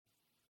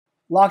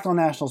Locked On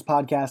Nationals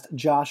podcast,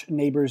 Josh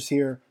Neighbors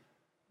here.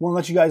 Want to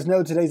let you guys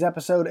know today's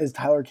episode is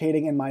Tyler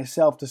Kading and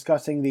myself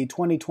discussing the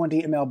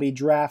 2020 MLB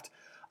Draft,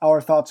 our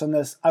thoughts on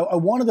this. I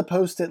wanted to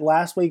post it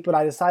last week, but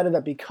I decided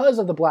that because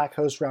of the Black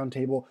Host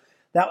Roundtable,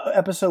 that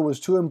episode was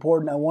too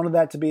important. I wanted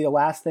that to be the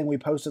last thing we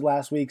posted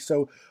last week,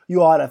 so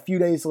you all had a few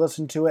days to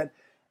listen to it.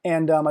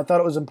 And I thought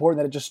it was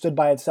important that it just stood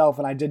by itself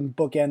and I didn't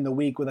bookend the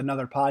week with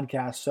another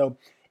podcast. So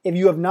if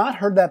you have not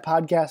heard that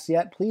podcast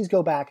yet, please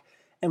go back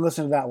and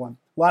listen to that one.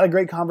 A lot of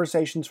great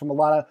conversations from a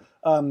lot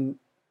of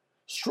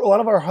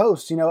our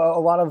hosts, a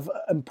lot of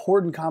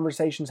important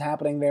conversations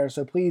happening there.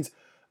 So please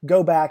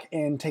go back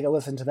and take a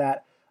listen to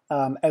that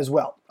as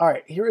well. All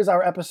right, here is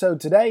our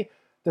episode today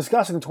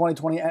discussing the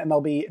 2020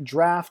 MLB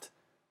Draft,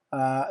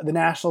 the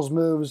Nationals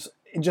moves,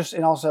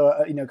 and also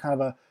kind of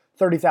a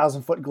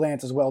 30,000 foot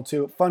glance as well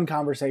too. Fun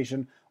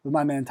conversation with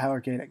my man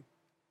Tyler Kading.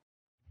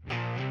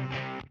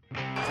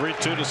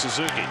 3-2 to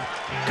Suzuki.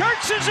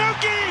 Kurt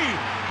Suzuki!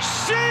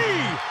 See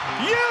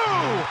you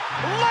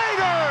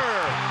later!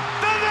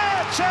 The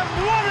Nats have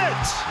won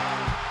it!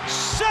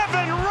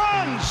 7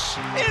 runs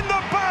in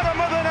the bottom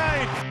of the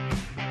ninth.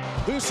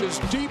 This is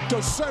deep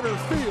to center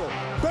field.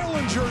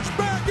 Bellinger's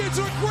back. It's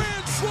a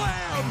grand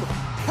slam!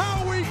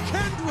 Howie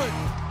Kendrick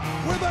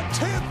with a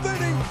 10th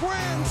inning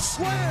grand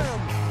slam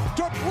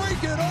to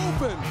break it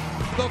open.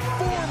 The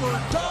former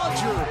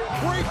Dodger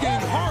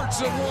breaking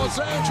hearts in Los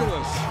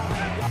Angeles.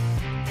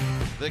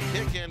 The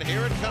kick in,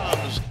 here it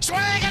comes. Swing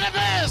and a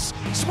miss!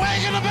 Swing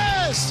and a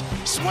miss!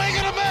 Swing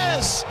and a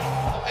miss!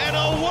 And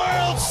a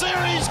World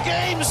Series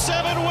Game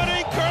 7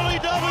 winning Curly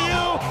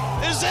W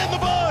is in the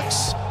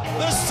books.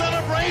 The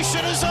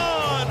celebration is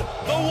on.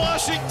 The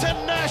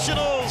Washington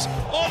Nationals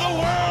are the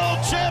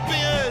world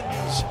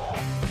champions.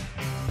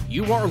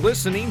 You are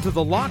listening to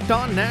the Locked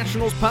On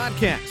Nationals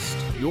podcast,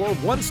 your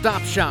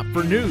one-stop shop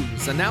for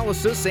news,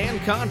 analysis, and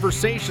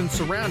conversation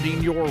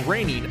surrounding your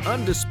reigning,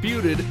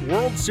 undisputed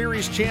World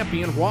Series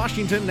champion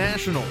Washington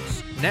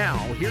Nationals. Now,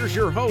 here's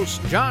your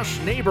host, Josh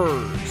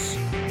Neighbors.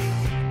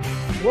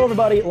 Hello,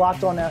 everybody.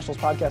 Locked On Nationals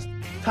podcast.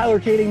 Tyler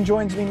Kading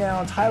joins me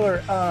now.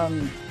 Tyler,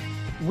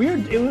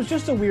 it was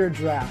just a weird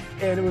draft,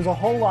 and it was a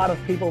whole lot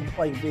of people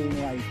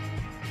being like,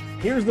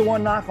 here's the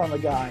one knock on the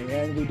guy,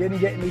 and we didn't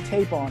get any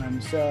tape on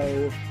him,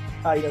 so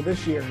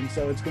this year, and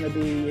so it's going to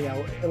be,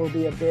 it'll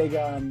be a big,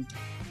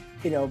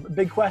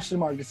 big question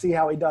mark to see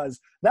how he does.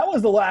 That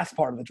was the last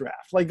part of the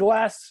draft. From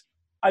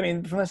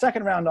the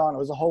second round on, it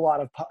was a whole lot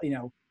of,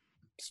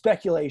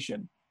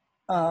 speculation.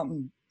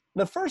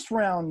 The first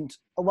round,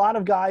 a lot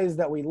of guys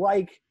that we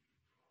like.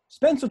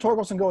 Spencer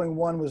Torkelson going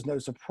 1 was no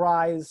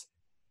surprise.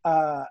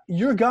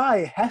 Your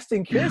guy,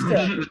 Heston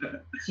Kjerstad,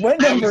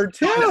 went number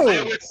 2.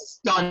 I was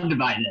stunned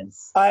by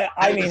this.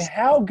 I mean,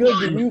 how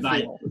good do you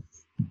feel?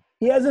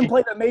 He hasn't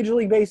played a Major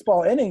League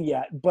Baseball inning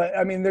yet, but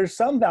there's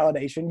some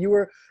validation.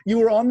 You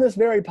were on this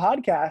very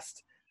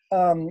podcast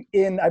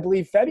in, I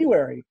believe,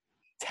 February,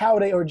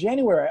 February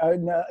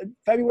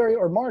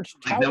or March.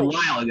 Like a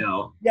while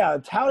ago. Yeah,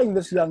 touting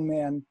this young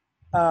man.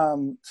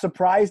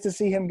 Surprised to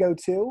see him go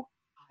 2.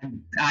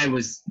 I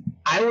was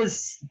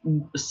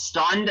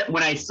stunned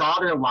when I saw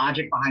their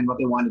logic behind what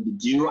they wanted to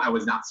do. I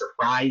was not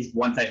surprised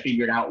once I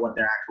figured out what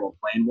their actual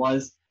plan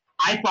was.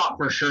 I thought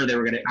for sure they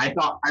were going to – I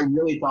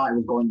really thought it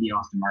was going to be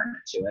Austin Martin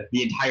at 2.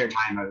 The entire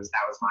time that was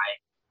my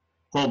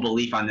whole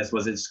belief on this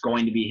was it's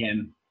going to be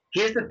him.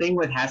 Here's the thing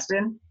with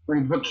Heston. When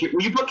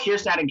you put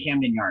Kjerstad in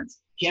Camden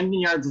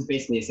Yards is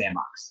basically a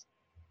sandbox.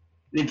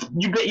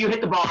 You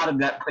hit the ball out of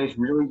that place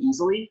really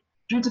easily.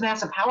 Dude's a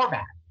massive power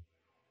back.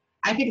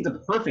 I think it's a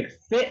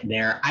perfect fit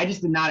there. I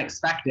just did not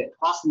expect it.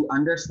 Plus the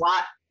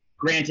underslot.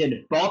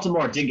 Granted,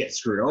 Baltimore did get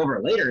screwed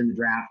over later in the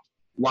draft.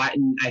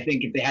 I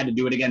think if they had to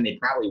do it again, they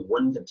probably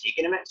wouldn't have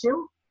taken him at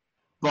 2.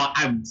 But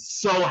I'm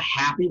so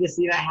happy to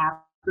see that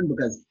happen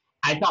because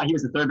I thought he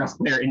was the third best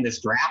player in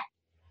this draft.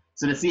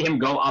 So to see him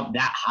go up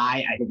that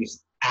high, I think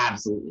is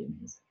absolutely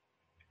amazing.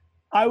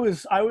 I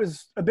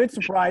was a bit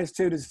surprised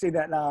too to see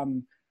that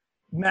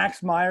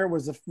Max Meyer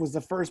was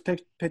the first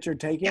pitcher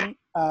taken.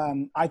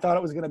 I thought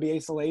it was going to be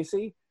Asa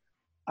Lacy.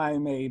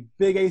 I'm a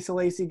big Asa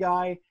Lacy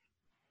guy.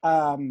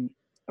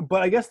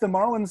 But I guess the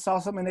Marlins saw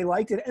something they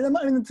liked it. And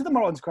to the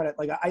Marlins' credit,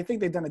 I think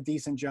they've done a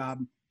decent job.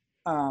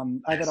 I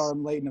thought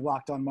Arm Layton have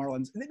Locked On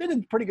Marlins. They did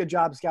a pretty good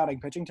job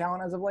scouting pitching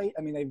talent as of late.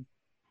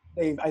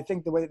 I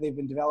think the way that they've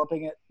been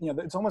developing it,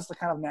 it's almost the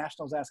kind of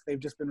Nationals-esque. They've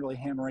just been really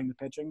hammering the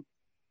pitching.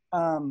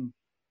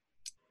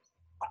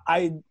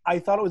 I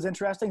thought it was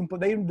interesting, but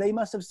they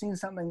must have seen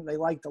something they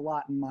liked a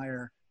lot in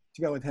Meyer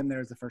to go with him there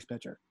as the first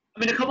pitcher.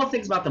 A couple of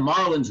things about the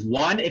Marlins.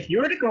 One, if you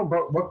were to go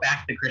look back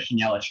at the Christian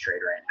Yelich trade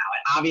right now,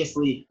 and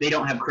obviously they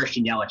don't have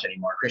Christian Yelich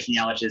anymore. Christian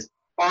Yelich is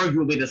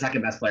arguably the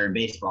second best player in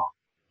baseball.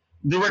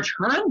 The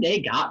return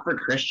they got for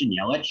Christian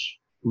Yelich,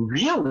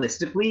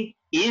 realistically,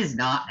 is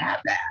not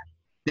that bad.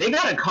 They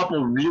got a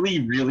couple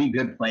really, really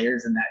good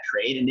players in that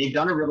trade, and they've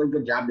done a really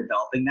good job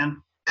developing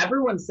them.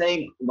 Everyone's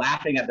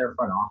laughing at their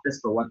front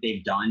office for what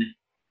they've done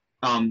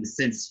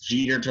since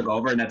Jeter took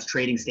over, and that's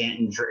trading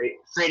Stanton,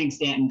 trading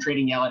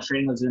Yelich,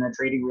 trading Ozuna,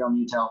 trading Real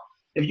Muto.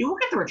 if you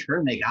look at the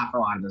return they got for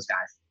a lot of those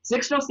guys,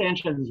 Sixto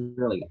Sanchez is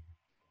really good.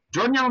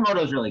 Jordan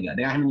Yamamoto is really good.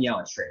 They got him in the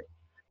Yelich trade.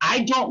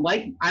 I don't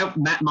like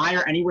Matt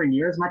Meyer anywhere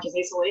near as much as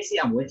Asa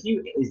Lacy. I'm with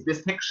you.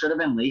 This pick should have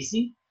been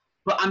Lacy.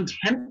 But I'm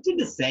tempted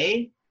to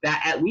say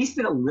that at least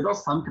in a little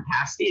some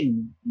capacity,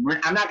 and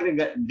I'm not going to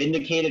get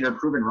vindicated or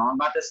proven wrong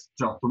about this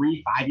until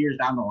 3-5 years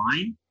down the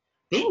line,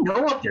 they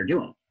know what they're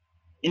doing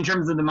in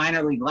terms of the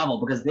minor league level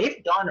because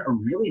they've done a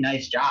really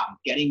nice job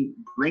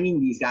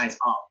bringing these guys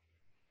up.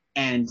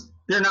 And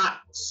they're not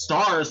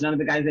stars, none of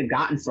the guys they've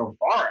gotten so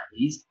far at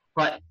least,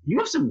 but you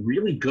have some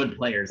really good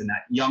players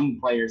young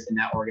players in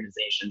that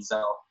organization.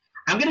 So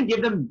I'm going to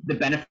give them the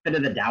benefit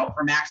of the doubt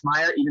for Max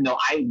Meyer, even though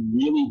I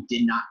really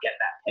did not get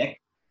that pick.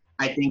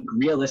 I think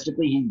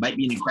realistically, he might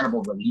be an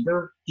incredible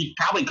reliever. He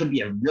probably could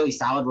be a really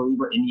solid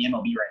reliever in the MLB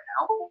right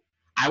now.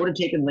 I would have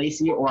taken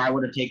Lacy or I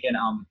would have taken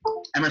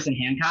Emerson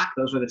Hancock.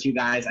 Those were the two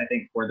guys I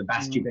think were the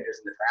best two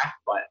pitchers in the draft.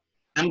 But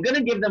I'm going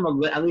to give them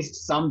at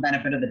least some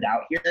benefit of the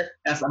doubt here.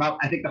 That's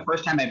I think, the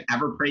first time I've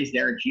ever praised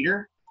Derek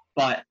Jeter.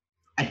 But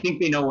I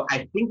think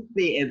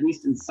they at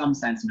least in some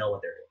sense know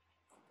what they're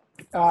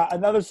doing.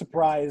 Another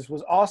surprise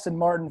was Austin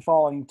Martin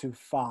falling to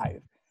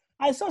 5.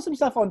 I saw some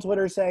stuff on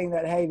Twitter saying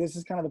that, hey, this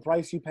is kind of the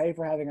price you pay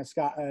for having a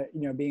Scott,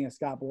 being a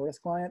Scott Boras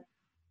client.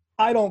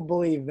 I don't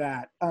believe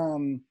that. I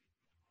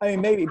mean,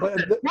 maybe, but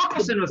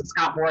Wilkerson was a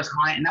Scott Boras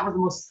client, and that was the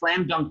most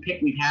slam dunk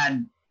pick we've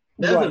had.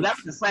 That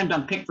was the slam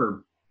dunk pick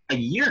for a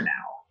year now.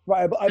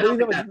 Right, I believe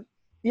that was.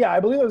 Yeah,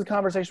 I believe there was a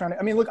conversation around it.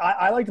 I mean, look,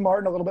 I liked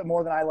Martin a little bit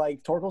more than I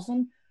liked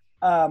Torkelson.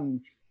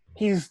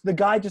 He's the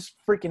guy just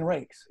freaking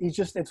rakes.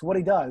 It's what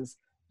he does.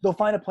 They'll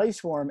find a place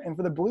for him, and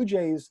for the Blue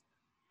Jays,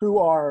 who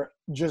are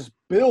just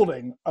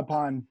building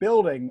upon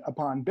building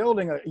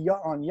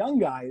on young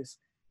guys,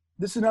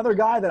 this is another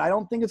guy that I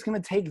don't think it's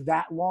going to take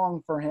that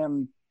long for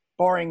him,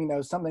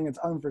 barring something that's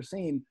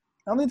unforeseen.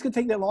 I don't think it's going to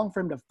take that long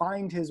for him to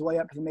find his way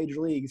up to the major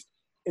leagues.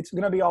 It's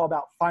going to be all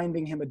about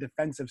finding him a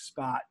defensive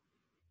spot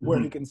where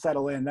he can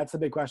settle in. That's the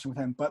big question with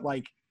him. But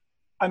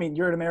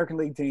you're an American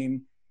League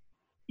team.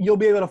 You'll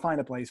be able to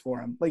find a place for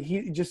him.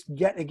 He just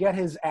get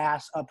his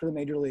ass up to the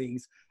major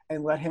leagues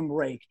and let him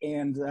rake.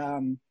 And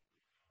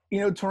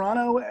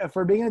Toronto,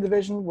 for being in a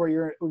division where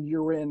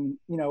you're in,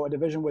 a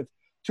division with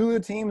two of the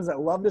teams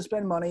that love to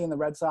spend money in the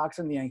Red Sox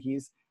and the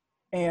Yankees,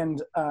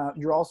 and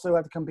you also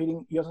also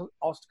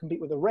compete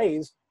with the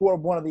Rays, who are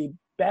one of the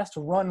best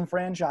run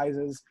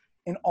franchises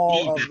in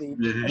all of the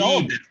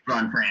best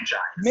run franchise.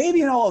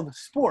 Maybe in all of the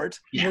sport,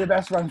 the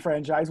best run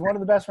franchise, one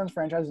of the best run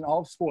franchises in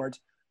all of sport.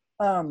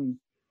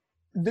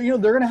 They're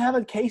going to have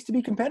a case to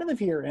be competitive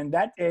here,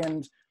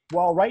 and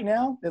while right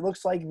now it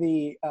looks like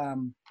the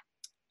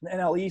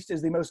NL East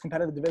is the most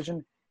competitive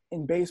division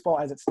in baseball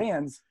as it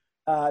stands,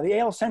 the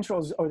AL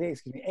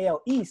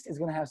AL East is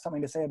going to have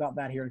something to say about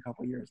that here in a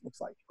couple of years.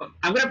 Looks like.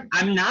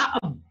 I'm not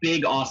a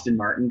big Austin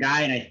Martin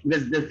guy, and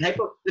because the type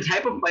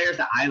of players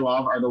that I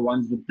love are the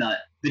ones with the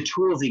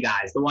toolsy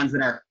guys, the ones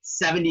that are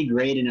 70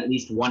 grade in at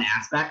least one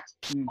aspect.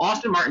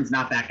 Austin Martin's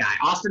not that guy.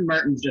 Austin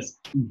Martin's just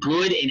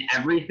good in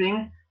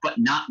everything, but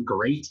not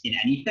great in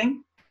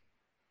anything.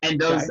 And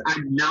those,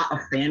 I'm not a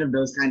fan of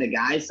those kind of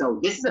guys.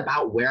 So this is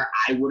about where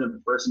I would have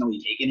personally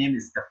taken him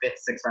as the 5th,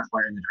 6th best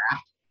player in the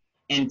draft.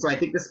 And so I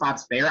think the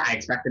spot's fair. I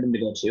expected him to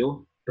go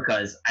too,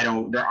 because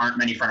there aren't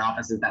many front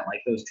offices that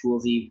like those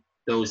toolsy,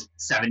 those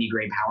 70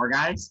 grade power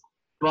guys.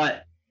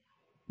 But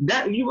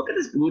that you look at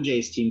this Blue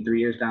Jays team 3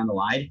 years down the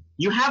line,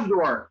 you have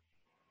your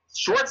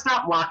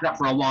shortstop locked up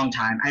for a long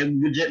time. I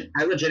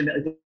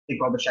legitimately think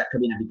Bobachek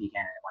could be an MVP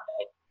candidate one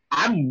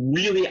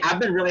day. I've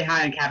been really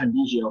high on Kevin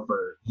Biggio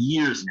for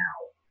years now.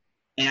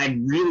 And I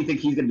really think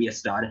he's going to be a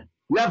stud.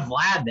 We have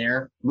Vlad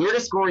there.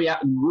 Lourdes Gurriel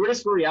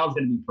is going to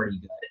be pretty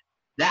good.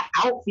 That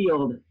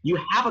outfield, you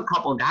have a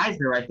couple guys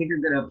there I think are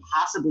going to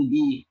possibly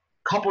be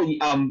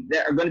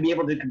that are going to be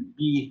able to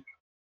be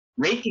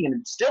raking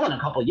and still in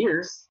a couple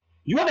years.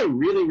 You have a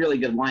really, really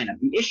good lineup.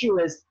 The issue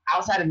is,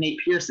 outside of Nate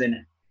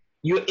Pearson,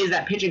 is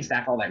that pitching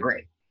staff all that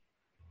great?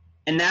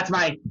 And that's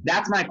my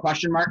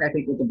question mark, I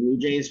think, with the Blue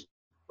Jays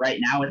right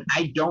now. And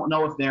I don't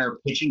know if their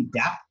pitching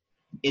depth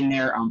in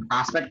their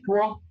prospect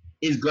pool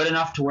is good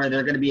enough to where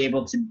they're going to be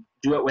able to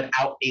do it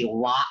without a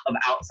lot of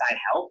outside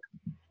help.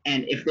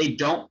 And if they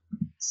don't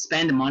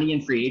spend money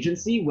in free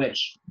agency,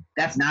 which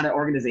that's not an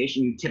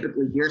organization you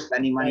typically hear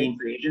spending money in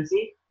free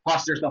agency,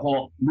 plus there's the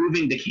whole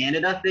moving to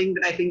Canada thing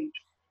that I think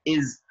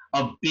is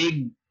a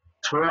big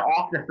turn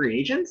off the free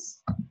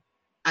agents,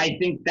 I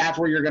think that's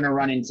where you're going to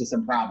run into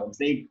some problems.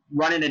 They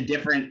run in a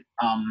different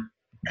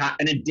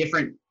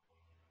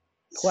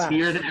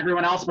sphere than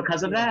everyone else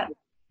because of that,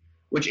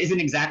 which isn't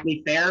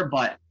exactly fair,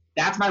 but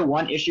that's my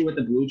one issue with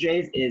the Blue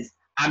Jays is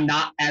I'm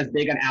not as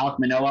big on Alek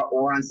Manoah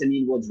or on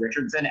Simeon Woods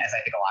Richardson as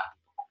I think a lot of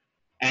people.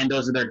 And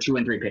those are their 2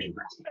 and 3 pitching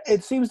prospects.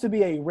 It seems to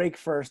be a rake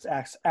first,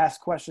 ask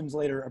questions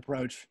later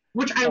approach.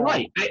 Which I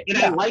like.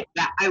 I like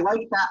that. I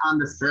like that on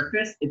the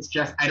surface. It's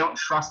just I don't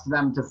trust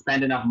them to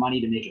spend enough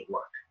money to make it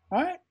work.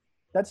 All right.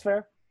 That's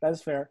fair. That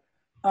is fair.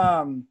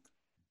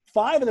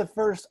 5 of the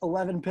first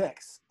 11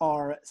 picks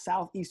are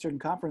Southeastern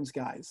Conference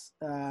guys.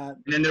 And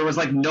then there was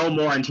like no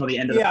more until the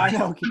end of I the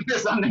know. or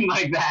something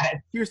like that.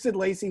 Houston,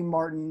 Lacey,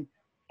 Martin,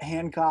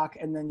 Hancock,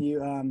 and then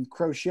you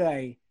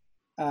Crochet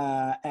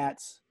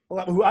at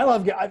who I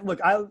love.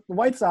 The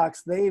White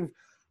Sox, they'll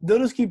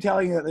just keep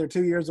telling you that they're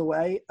 2 years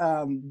away.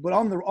 But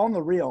on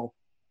the real,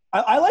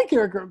 I like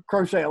Eric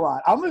Crochet a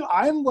lot.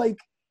 I'm like,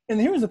 and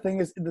here's the thing: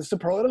 is the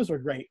superlatives were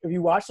great. If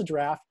you watch the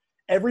draft,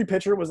 every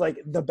pitcher was like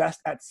the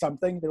best at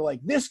something. They're like,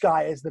 this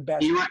guy is the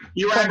best You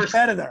were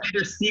competitor.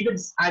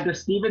 Either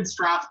Steven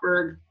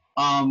Strasburg,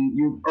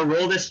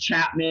 Aroldis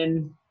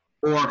Chapman,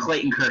 or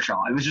Clayton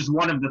Kershaw. It was just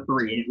one of the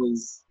three. It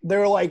was. They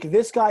were like,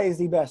 this guy is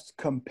the best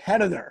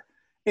competitor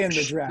in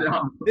the draft.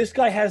 Yeah. This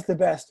guy has the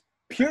best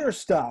pure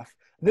stuff.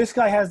 This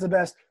guy has the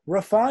best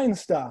refined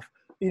stuff.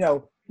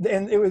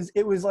 And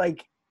it was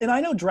like, and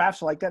I know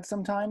drafts are like that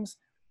sometimes,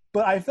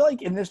 but I feel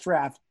like in this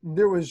draft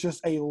there was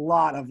just a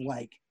lot of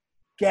like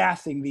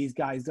gassing these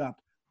guys up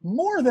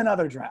more than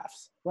other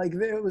drafts. Like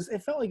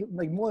it felt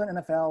like more than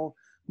NFL,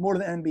 more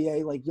than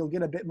NBA. Like you'll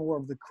get a bit more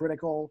of the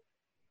critical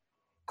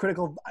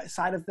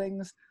side of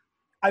things.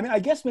 I mean, I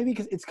guess maybe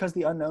because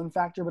the unknown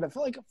factor, but I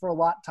feel like for a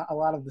lot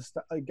of the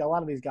stuff, like a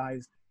lot of these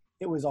guys,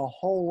 it was a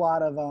whole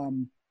lot of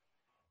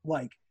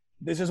like,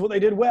 this is what they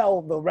did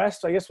well. The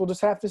rest, I guess, we'll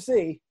just have to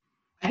see.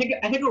 I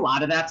think a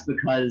lot of that's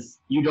because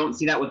you don't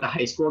see that with the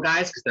high school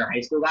guys because they're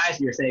high school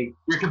guys. You're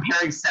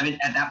comparing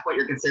at that point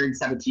you're considering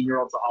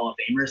 17-year-olds to Hall of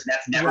Famers.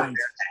 That's never Right. fair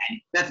to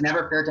that's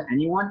never fair to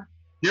anyone.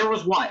 There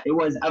was it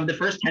was of the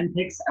first 10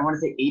 picks, I want to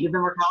say 8 of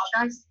them were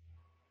college guys.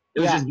 It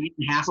was just Beat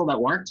and Hassel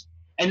that weren't.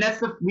 And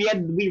that's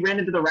we ran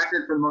into the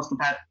record for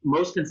the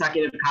most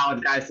consecutive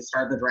college guys to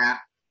start the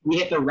draft. We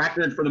hit the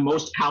record for the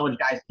most college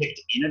guys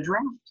picked in a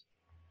draft.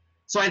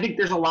 So I think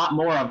there's a lot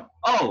more of,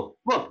 oh,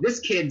 look, this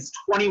kid's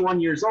 21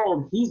 years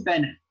old. He's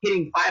been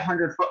hitting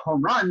 500-foot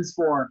home runs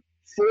for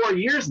 4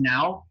 years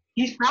now.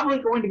 He's probably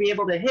going to be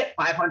able to hit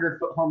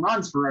 500-foot home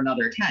runs for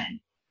another 10.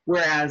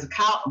 Whereas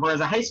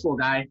a high school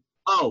guy,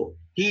 oh,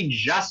 he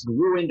just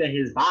grew into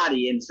his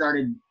body and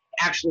started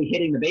actually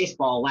hitting the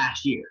baseball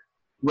last year,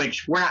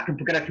 which we're not going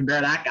to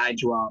compare that guy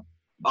to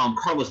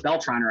Carlos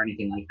Beltran or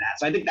anything like that.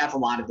 So I think that's a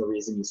lot of the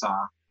reason you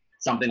saw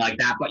something like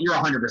that. But you're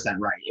 100%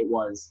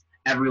 right.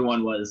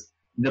 Everyone was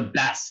the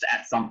best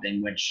at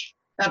something, which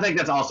I think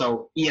that's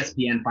also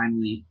ESPN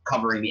finally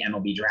covering the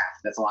MLB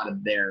draft. That's a lot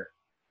of their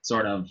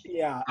sort of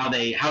how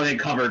they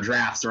cover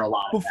drafts or a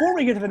lot of Before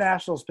we get to the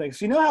Nationals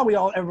picks, you know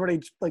how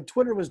everybody like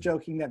Twitter was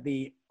joking that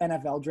the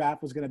NFL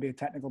draft was going to be a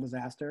technical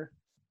disaster.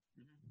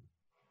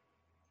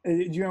 Do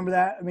you remember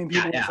that? I mean,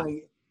 people were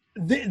saying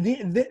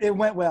it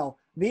went well.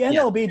 The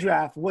MLB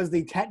draft was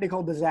the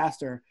technical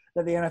disaster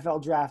that the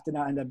NFL draft did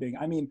not end up being.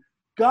 I mean,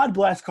 God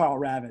bless Carl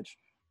Ravitch,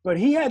 but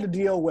he had to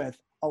deal with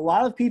a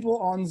lot of people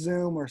on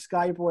Zoom or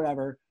Skype or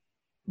whatever.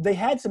 They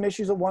had some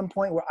issues at one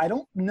point where I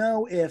don't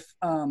know if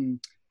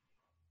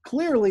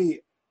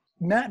clearly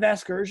Matt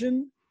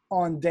Vasgersian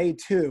on day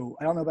 2,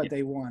 I don't know about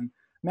day 1,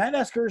 Matt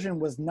Vasgersian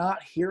was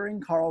not hearing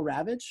Carl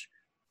Ravitch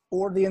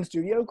or the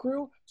in-studio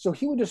crew, so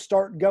he would just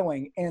start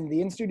going, and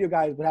the in-studio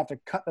guys would have to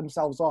cut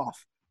themselves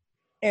off.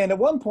 And at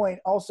one point,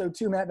 also,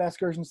 too, Matt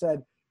Vasgersian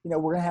said, we're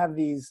going to have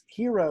these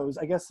heroes,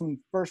 I guess some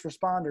first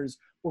responders,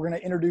 we're going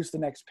to introduce the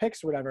next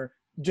picks or whatever.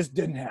 Just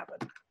didn't happen.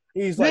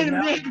 He's like,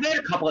 they had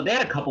a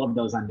couple of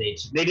those on day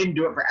 2. They didn't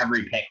do it for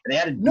every pick. But they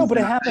had but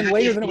it happened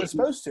later than it was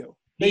supposed to.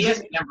 The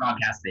ESPN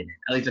broadcast they did,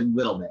 at least a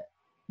little bit.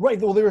 Right.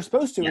 Well, they were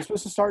supposed to. It was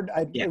supposed to start.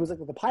 It was like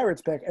the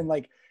Pirates pick, and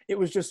like it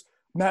was just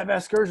Matt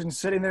Vasgersian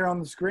sitting there on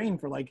the screen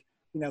for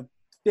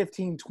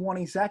 15,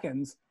 20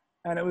 seconds,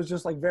 and it was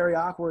just like very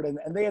awkward. And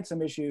they had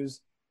some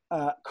issues.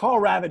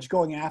 Carl Ravitch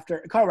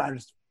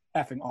is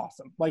effing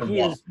awesome. Like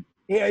he is.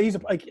 Yeah,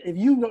 he's like, if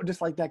you don't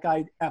dislike that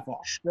guy, F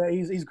off.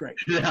 He's great.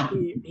 Yeah.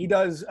 He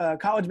does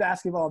college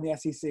basketball in the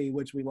SEC,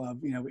 which we love.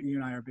 You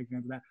and I are big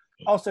fans of that.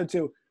 Also,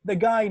 too, the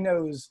guy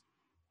knows.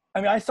 I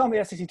mean, I saw him in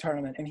the SEC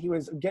tournament, and he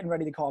was getting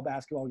ready to call a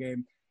basketball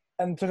game,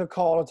 and took a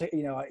call to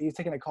he's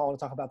taking a call to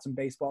talk about some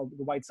baseball,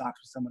 the White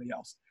Sox with somebody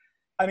else.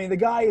 I mean, the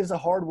guy is a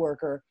hard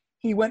worker.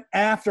 He went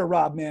after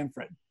Rob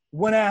Manfred.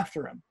 Went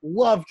after him.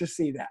 Love to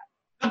see that.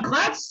 I'm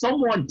glad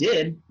someone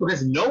did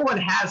because no one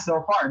has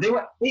so far.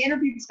 They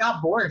interviewed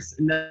Scott Boras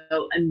in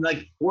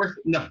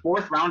the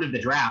fourth round of the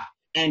draft,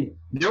 and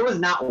there was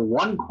not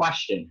one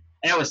question,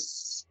 and I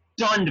was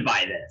stunned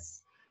by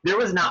this. There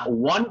was not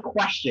one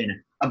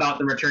question about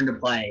the return to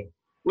play,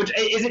 which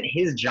isn't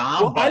his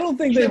job. Well, I don't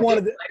think they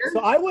wanted to. So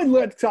I would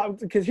let Scott,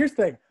 because here's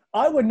the thing.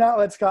 I would not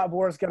let Scott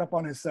Boras get up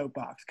on his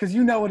soapbox because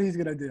you know what he's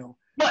going to do.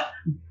 But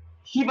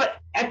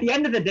at the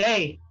end of the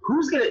day,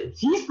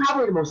 he's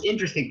probably the most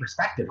interesting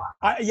perspective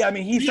on it. I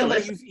mean, he's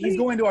somebody he's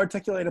going to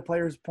articulate a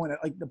player's point,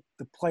 like the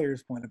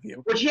player's point of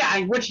view. Which he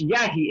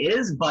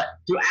is, but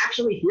to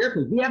actually hear,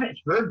 because we haven't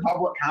heard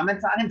public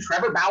comments on him.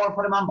 Trevor Bauer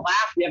put him on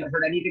blast. We haven't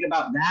heard anything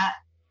about that.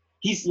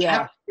 He's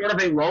kept sort of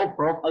a low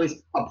profile, at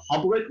least a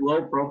public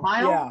low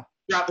profile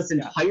throughout this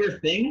entire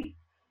thing.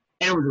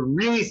 and was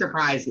really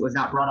surprised it was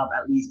not brought up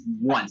at least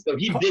once. So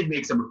he did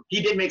make some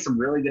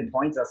really good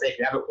points. I'll say if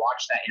you haven't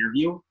watched that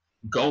interview,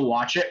 go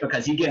watch it,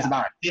 because he gives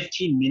about a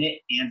 15-minute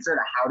answer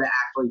to how to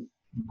actually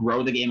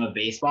grow the game of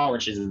baseball,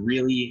 which is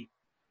really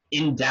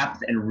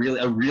in-depth and really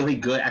a really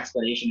good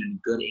explanation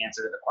and good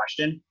answer to the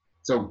question.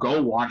 So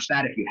go watch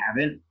that if you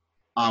haven't.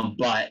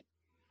 But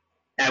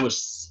I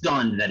was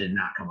stunned that it did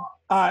not come up.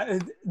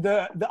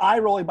 The eye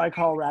rolling by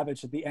Carl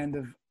Ravitch at the end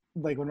of,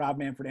 like, when Rob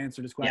Manfred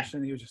answered his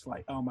question, he was just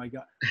like, oh my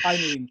God. I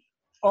mean,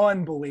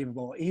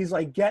 unbelievable. He's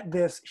like, get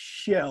this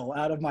shill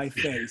out of my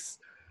face.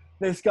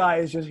 This guy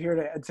is just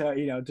here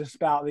to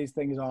spout these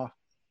things off.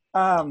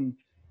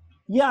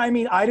 Yeah, I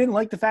mean, I didn't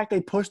like the fact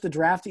they pushed the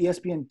draft to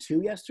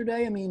ESPN2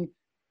 yesterday. I mean,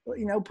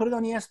 put it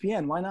on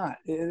ESPN. Why not?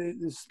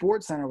 The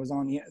Sports Center was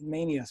on the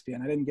main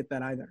ESPN. I didn't get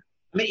that either.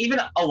 I mean, even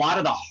a lot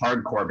of the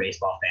hardcore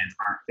baseball fans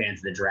aren't fans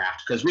of the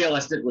draft, because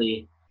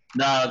realistically,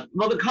 the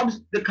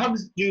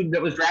Cubs dude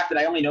that was drafted,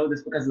 I only know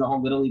this because of the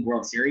whole Little League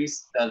World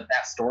Series, that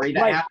story that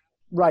happened.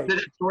 Right. That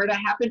story that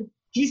happened.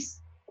 He's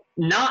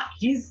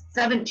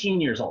 17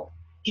 years old.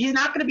 He's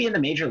not going to be in the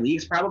major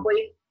leagues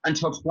probably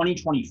until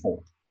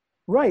 2024.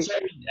 Right. So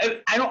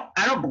I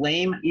don't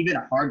blame even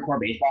hardcore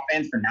baseball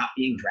fans for not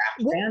being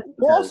draft fans.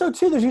 Well, also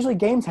too, there's usually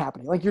games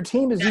happening. Like, your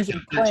team is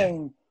usually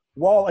playing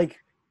while, like,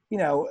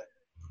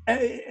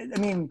 I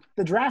mean,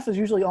 the draft is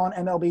usually on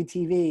MLB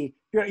TV.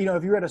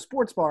 If you're at a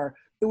sports bar,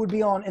 it would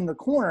be on in the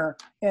corner,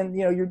 and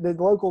the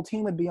local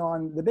team would be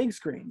on the big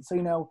screen.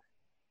 So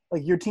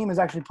like, your team is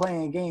actually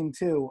playing a game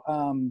too.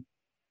 I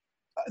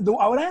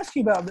would ask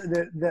you about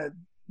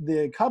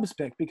the Cubs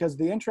pick, because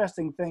the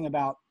interesting thing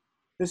about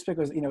this pick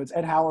was, it's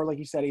Ed Howard, like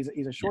you said,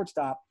 he's a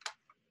shortstop,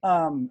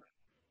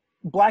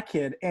 black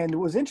kid, and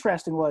what was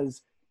interesting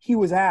was he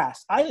was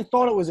asked. I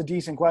thought it was a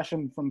decent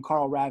question from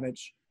Carl Ravitch.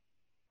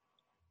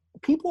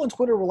 People on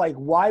Twitter were like,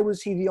 "Why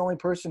was he the only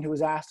person who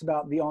was asked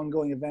about the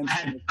ongoing events?"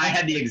 I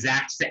had the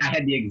exact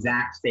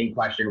same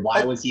question.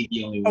 Why was he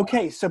the only one?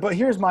 Okay, but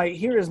here is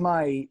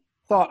my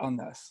thought on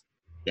this.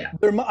 Yeah.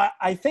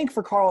 I think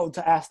for Carl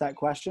to ask that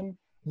question,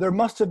 there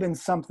must have been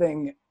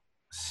something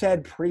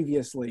said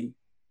previously,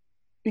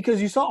 because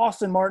you saw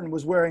Austin Martin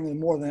was wearing a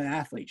More Than an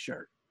Athlete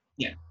shirt.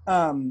 Yeah.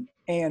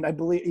 And I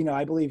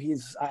believe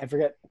he's, I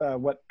forget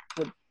what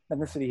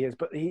ethnicity he is,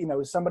 but he,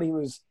 somebody who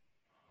was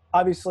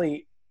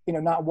obviously,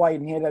 not white,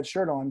 and he had that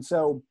shirt on.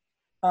 So,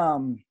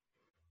 and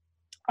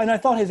I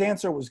thought his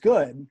answer was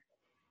good.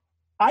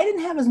 I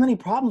didn't have as many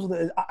problems with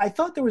it. I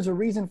thought there was a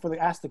reason for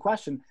ask the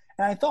question,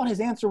 and I thought his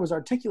answer was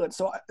articulate.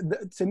 So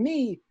to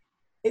me,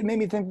 it made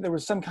me think that there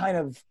was some kind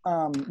of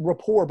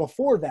rapport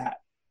before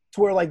that,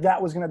 to where, like,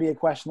 that was going to be a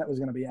question that was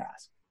going to be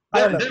asked.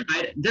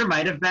 There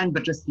might have been,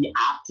 but just the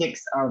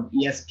optics of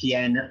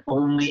ESPN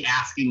only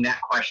asking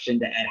that question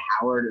to Ed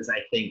Howard is, I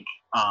think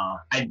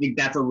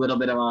that's a little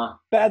bit of a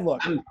bad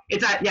look.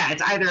 It's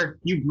either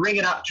you bring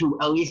it up to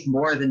at least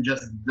more than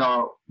just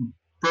the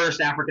first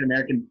African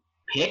American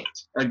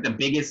picked, like the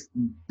biggest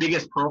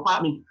profile.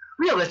 I mean,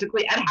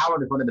 realistically, Ed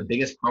Howard is one of the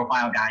biggest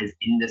profile guys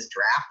in this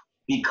draft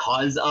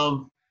because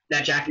of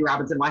that Jackie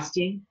Robinson West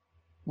team.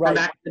 Right. From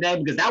back in the day,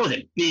 because that was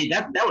a big,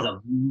 that was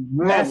a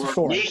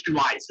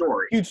nationwide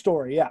story. Huge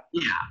story, yeah.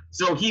 Yeah.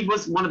 So he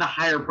was one of the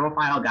higher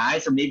profile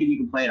guys. So maybe you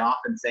can play it off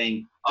and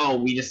saying,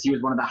 he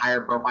was one of the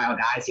higher profile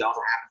guys. He also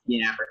happens to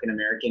be an African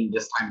American.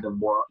 This time of the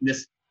war,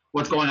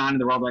 what's going on in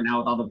the world right now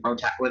with all the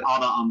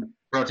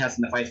protests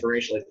and the fight for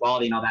racial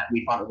equality and all that.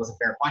 We thought it was a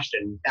fair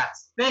question.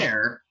 That's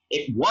fair.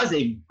 It was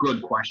a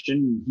good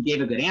question. He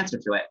gave a good answer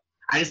to it.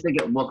 I just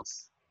think it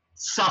looks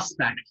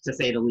suspect, to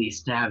say the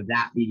least, to have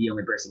that be the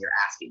only person you're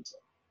asking to.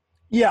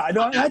 Yeah, I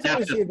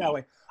totally see it that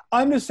way.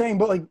 I'm just saying,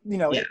 but, like,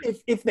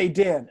 if they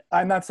did,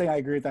 I'm not saying I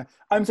agree with that.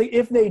 I'm saying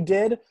if they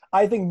did,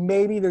 I think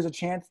maybe there's a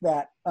chance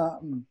that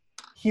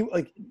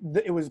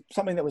it was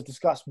something that was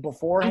discussed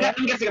beforehand.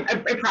 I'm guessing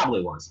it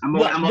probably was.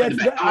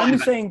 I'm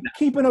just saying,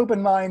 keep an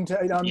open mind to,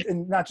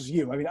 and not just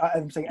you. I mean,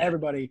 I'm saying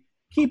everybody,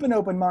 keep an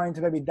open mind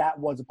to maybe that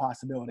was a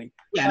possibility.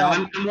 Yeah, no,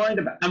 I'm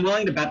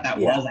willing to bet that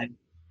was.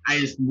 I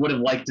just would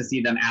have liked to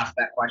see them ask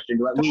that question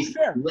to at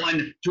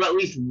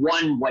least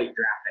one white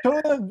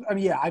draft pick.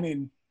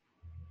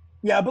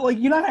 But, like,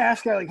 you're not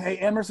asking, like, hey,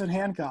 Emerson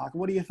Hancock,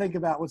 what do you think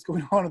about what's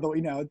going on?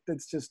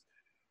 It's just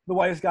the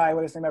whitest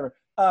name ever.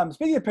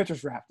 Speaking of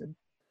pitchers drafted,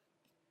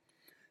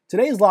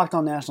 today's Locked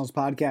On Nationals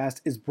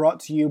podcast is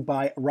brought to you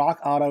by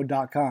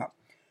RockAuto.com.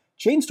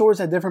 Chain stores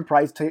have different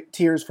price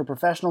tiers for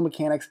professional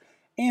mechanics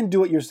and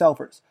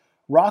do-it-yourselfers.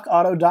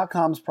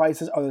 RockAuto.com's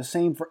prices are the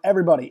same for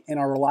everybody and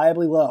are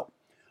reliably low.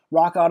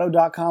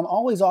 RockAuto.com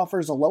always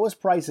offers the lowest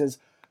prices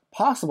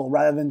possible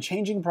rather than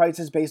changing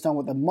prices based on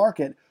what the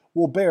market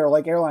will bear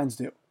like airlines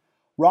do.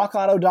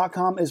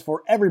 RockAuto.com is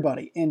for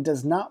everybody and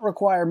does not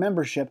require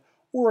membership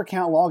or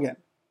account login.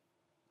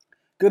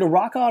 Go to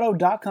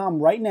RockAuto.com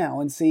right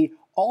now and see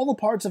all the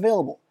parts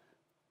available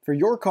for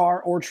your car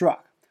or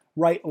truck.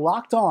 Write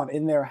Locked On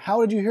in their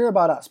How Did You Hear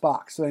About Us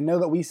box so they know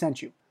that we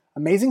sent you.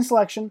 Amazing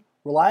selection,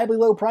 reliably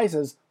low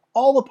prices,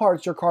 all the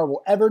parts your car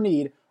will ever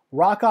need.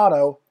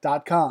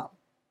 RockAuto.com.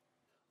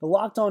 The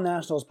Locked On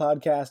Nationals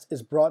podcast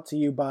is brought to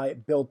you by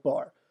Built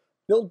Bar.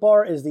 Built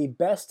Bar is the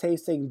best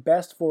tasting,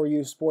 best for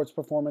you sports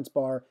performance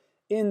bar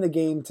in the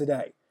game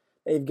today.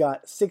 They've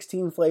got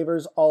 16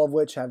 flavors, all of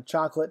which have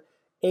chocolate.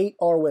 8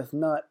 are with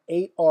nut,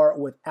 8 are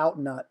without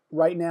nut.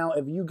 Right now,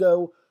 if you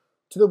go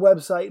to the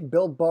website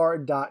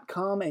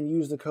builtbar.com and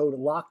use the code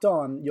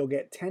LOCKEDON, you'll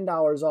get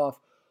 $10 off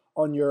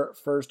on your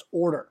first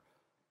order.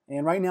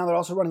 And right now, they're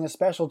also running a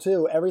special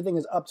too. Everything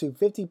is up to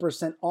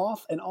 50%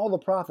 off, and all the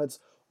profits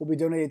will be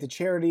donated to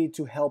charity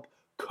to help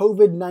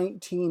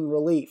COVID-19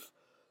 relief.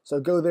 So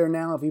go there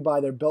now if you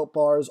buy their Built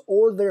Bars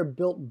or their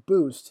Built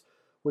Boost,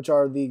 which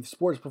are the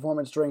sports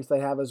performance drinks they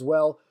have as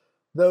well.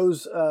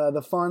 Those,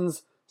 the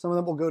funds, some of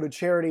them will go to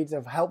charity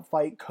to help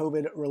fight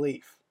COVID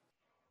relief.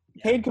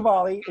 Cade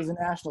Cavalli is a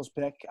Nationals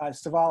pick.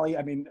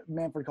 Savali,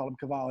 Manfred called him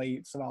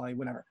Cavalli, Savali,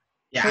 whatever.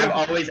 Yeah,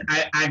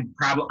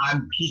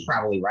 he's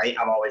probably right.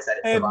 I've always said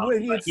it's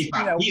Savali, but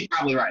he's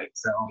probably right.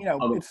 So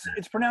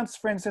it's pronounced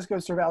Francisco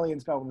Cervelli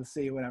and spelled with a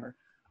C, whatever.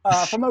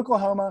 From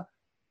Oklahoma,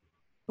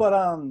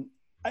 but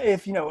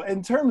if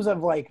in terms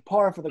of like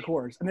par for the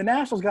course, and the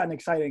Nationals got an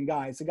exciting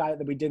guy. It's a guy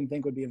that we didn't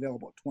think would be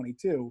available at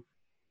 22.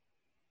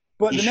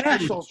 But the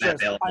Nationals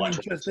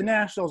the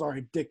Nationals are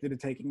addicted to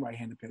taking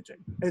right-handed pitching.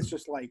 It's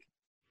just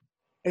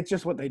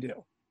what they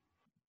do.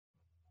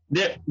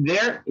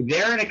 They're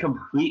in a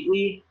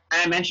completely.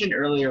 I mentioned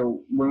earlier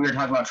when we were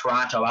talking about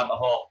Toronto about the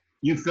whole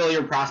you fill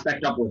your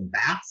prospect up with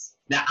bats.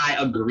 That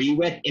I agree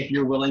with if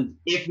you're willing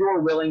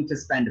to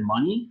spend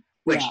money,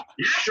 which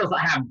Nationals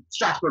have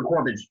Strasburg,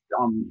 Corbin,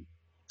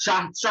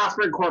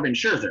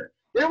 Scherzer.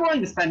 They're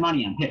willing to spend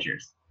money on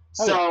pitchers.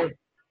 So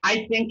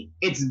I think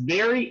it's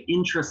very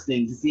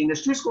interesting to see, and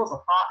there's two schools of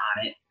thought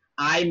on it.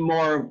 I'm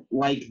more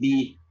like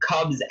the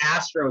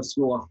Cubs-Astros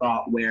school of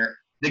thought, where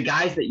the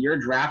guys that you're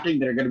drafting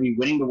that are going to be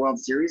winning the World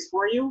Series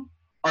for you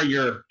are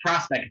your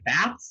prospect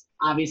bats.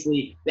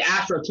 Obviously, the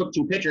Astros took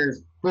 2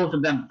 pitchers. Both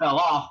of them fell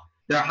off.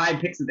 Their high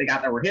picks that they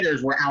got that were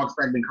hitters were Alex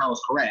Bregman, Carlos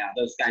Correa.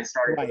 Those guys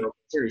started for the World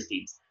Series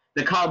teams.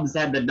 The Cubs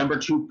had the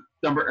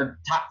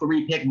top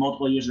 3 pick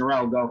multiple years in a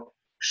row go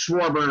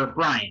Schwarber,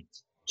 Bryant.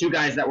 2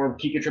 guys that were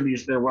key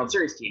contributors to their World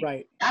Series team.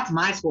 Right. That's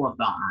my school of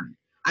thought on it.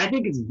 I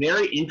think it's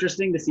very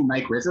interesting to see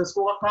Mike Rizzo's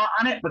school of thought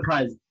on it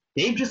because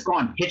they've just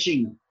gone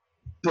pitching.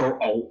 They went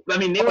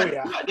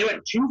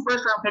 2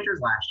 first-round pitchers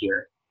last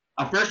year,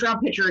 a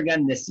first-round pitcher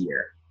again this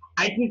year.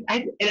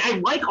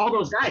 I like all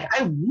those guys.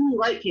 I really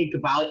like Cade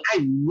Cavalli.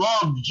 I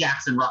loved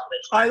Jackson Rutledge.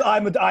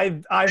 I'm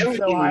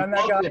so high on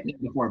that guy.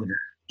 Before the draft.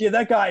 Yeah,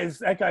 that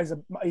guy's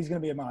he's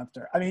going to be a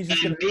monster. I mean, he's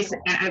just going to be.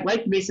 And I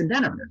like Mason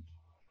Denaver.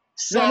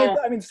 So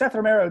Seth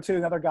Romero too,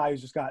 another guy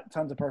who's just got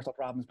tons of personal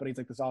problems, but he's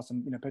like this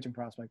awesome, pitching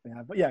prospect they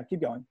have. But yeah,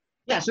 keep going.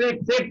 Yeah, so you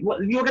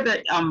look at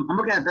the I'm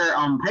looking at their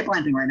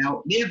pipeline thing right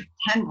now. They have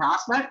 10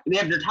 prospects. They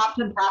have their top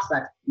 10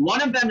 prospects.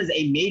 One of them is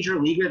a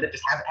major leaguer that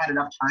just hasn't had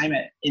enough time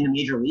in the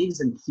major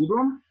leagues in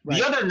Keebroom. Right.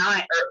 The other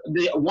 9,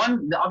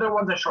 the other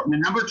ones are short. The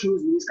number 2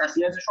 is Luis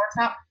Garcia as a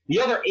shortstop.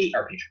 The other 8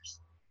 are pitchers.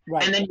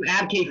 Right. And then you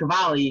add Cade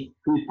Cavalli,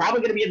 who's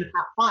probably going to be in the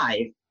top 5,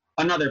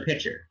 another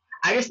pitcher.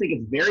 I just think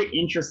it's very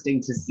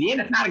interesting to see,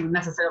 and it's not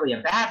necessarily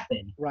a bad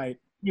thing. Right.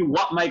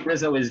 What Mike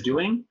Rizzo is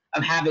doing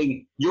of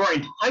having your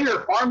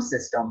entire farm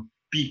system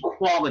be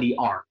quality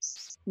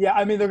arms. Yeah,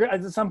 I mean,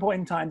 at some point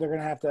in time, they're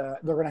gonna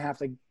have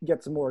to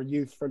get some more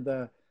youth for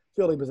the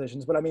fielding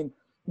positions. But I mean,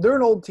 they're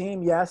an old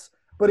team, yes.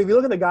 But if you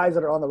look at the guys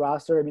that are on the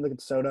roster, I mean, look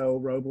at Soto,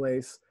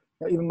 Robles,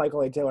 even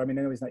Michael A. Taylor. I mean,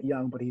 I know he's not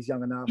young, but he's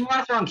young enough. You want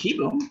to throw in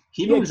Keeboom?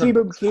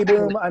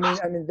 Keeboom.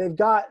 I mean, they've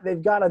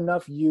got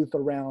enough youth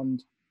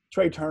around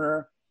Trey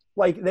Turner.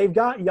 Like, they've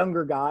got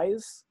younger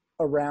guys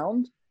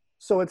around,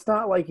 so it's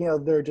not like,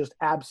 they're just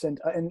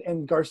absent.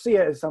 And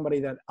Garcia is somebody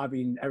that, I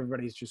mean,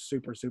 everybody's just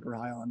super, super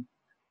high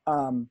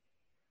on.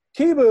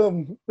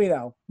 Keeboom,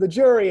 the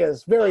jury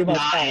is very much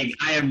I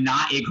am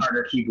not a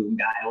Carter Keeboom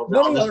guy.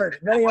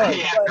 Many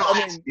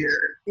aren't.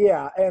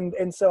 Yeah,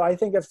 and so I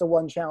think that's the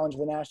one challenge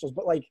for the Nationals.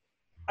 But, like,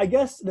 I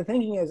guess the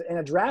thinking is, in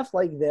a draft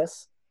like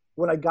this,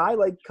 when a guy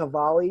like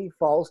Cavalli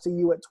falls to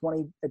you at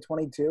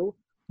 22,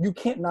 you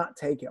can't not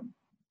take him.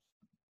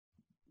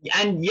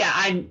 And yeah,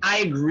 I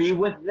agree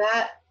with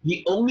that.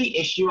 The only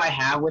issue I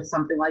have with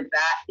something like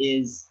that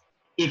is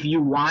if you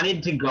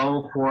wanted to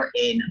go for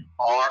an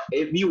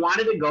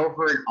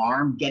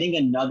arm, getting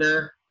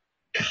another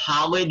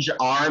college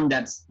arm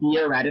that's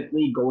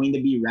theoretically going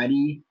to be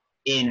ready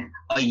in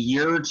a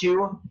year or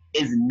 2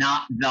 is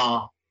not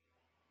the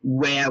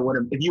way I would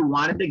have. If you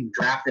wanted to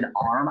draft an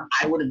arm,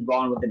 I would have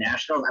gone with the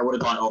Nationals. I would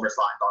have gone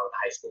Overslot and gone with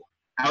high school.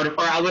 I would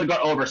have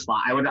gone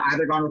Overslot. I would have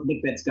either gone with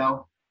Nick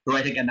Bitsko, who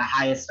I think had the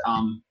highest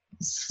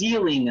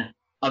ceiling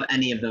of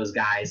any of those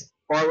guys,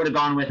 or I would have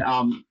gone with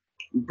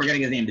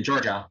forgetting his name, the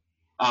Georgia.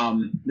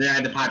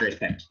 The Padres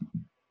picked.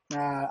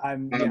 I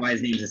don't know why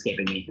his name's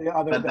escaping me.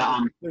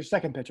 Their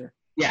second pitcher.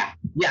 Yeah,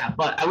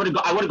 but I would have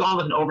gone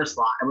with an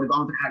Overslot. I would have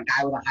gone with a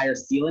guy with a higher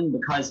ceiling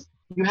because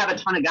you have a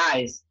ton of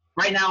guys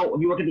right now. If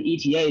you look at the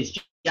ETAs,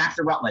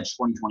 Jackson Rutledge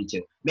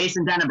 2022,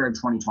 Mason Denaver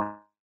 2020,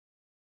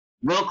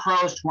 Will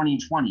Crow's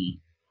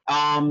 2020.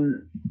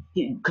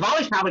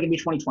 Cavalli's probably going to be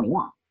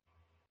 2021.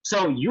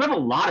 So you have a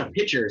lot of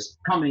pitchers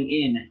coming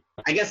in.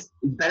 I guess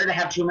it's better to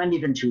have too many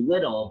than too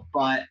little,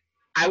 but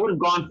I would have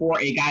gone for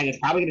a guy that's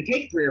probably going to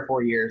take 3 or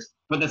 4 years,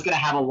 but that's going to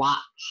have a lot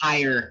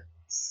higher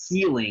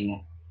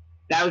ceiling.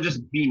 That would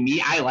just be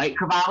me. I like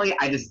Cavalli.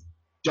 I just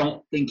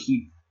don't think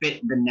he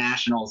fit the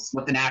Nationals,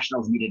 what the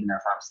Nationals needed in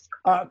their farm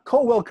system.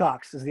 Cole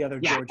Wilcox is the other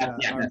Georgia.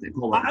 That's it.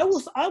 Cole I'm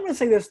going to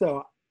say this,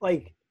 though.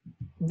 Like,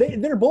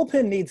 their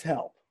bullpen needs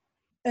help.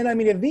 And, I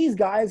mean, if these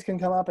guys can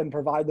come up and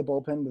provide the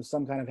bullpen with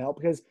some kind of help,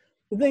 because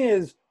the thing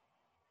is,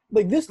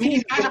 like, this team –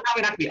 these guys are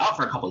probably not going to be out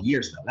for a couple of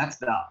years,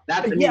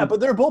 though. But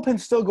their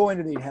bullpen's still going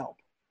to need help.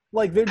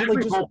 Like, they're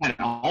like just – bullpen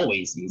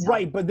always needs help.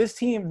 Right, but this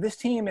team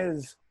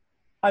is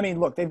 – I mean,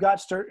 look, they've got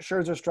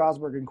Scherzer,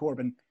 Strasburg, and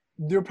Corbin.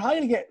 They're probably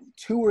going to get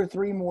 2 or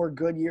 3 more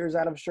good years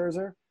out of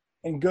Scherzer.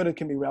 And good, it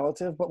can be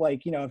relative, but,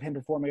 like, you know, of him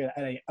performing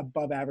at a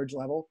above-average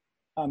level,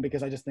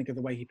 because I just think of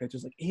the way he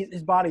pitches. Like,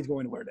 his body's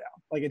going to wear down.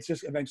 Like, it's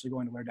just eventually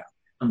going to wear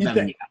down. You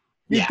think?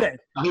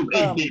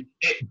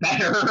 It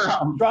better.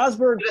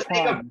 Strasburg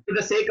for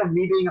the sake of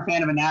me being a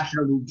fan of a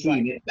National League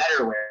team, it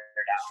better wear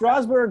down.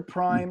 Strasburg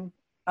prime,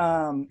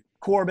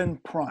 Corbin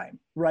prime,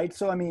 right?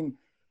 So, I mean,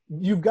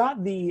 you've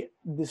got the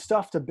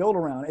stuff to build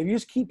around. If you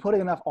just keep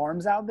putting enough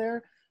arms out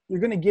there, you're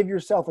going to give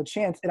yourself a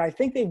chance. And I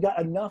think they've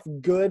got enough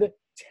good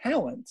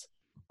talent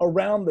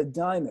around the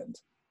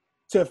diamond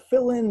to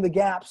fill in the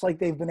gaps like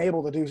they've been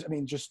able to do. I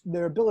mean, just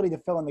their ability to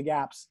fill in the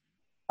gaps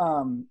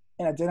and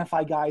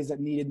identify guys that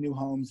needed new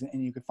homes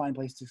and you could find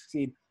places to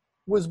succeed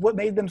was what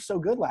made them so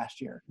good last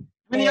year.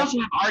 I mean, they also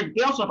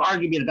have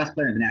arguably the best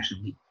player in the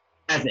National League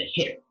as a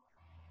hitter.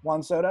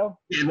 Juan Soto?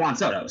 Yeah, Juan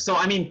Soto. So,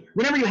 I mean,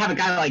 whenever you have a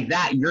guy like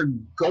that, you're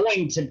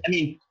going to – I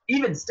mean,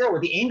 even still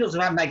with the Angels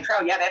who have Mike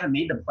Trout, they haven't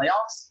made the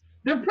playoffs.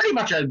 They're pretty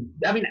much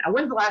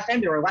when's the last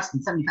time they were less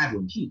than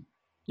 75-win team?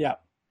 Yeah.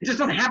 It just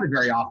doesn't happen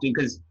very often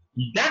because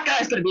that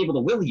guy's going to be able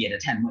to will you to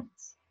 10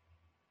 wins.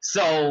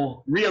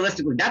 So,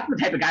 realistically, that's the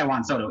type of guy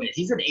Juan Soto is.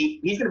 He's going to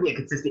be a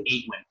consistent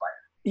 8-win player.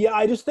 Yeah,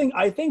 I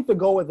think the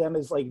goal with them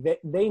is, like,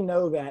 they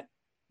know that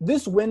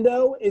this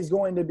window is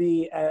going to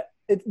be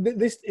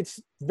it's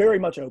very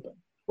much open.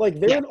 Like,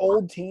 they're an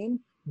old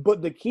team,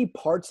 but the key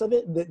parts of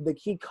it, the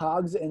key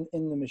cogs in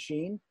the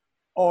machine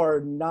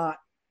are not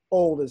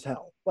old as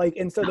hell. Like,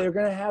 and so they're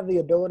going to have the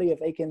ability, if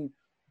they can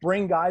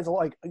bring guys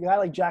like a guy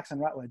like Jackson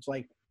Rutledge.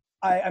 Like,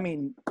 I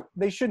mean,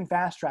 they shouldn't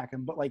fast track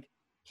him, but, like,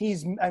 he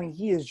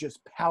is just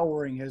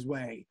powering his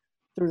way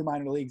through the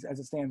minor leagues as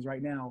it stands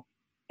right now.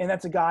 And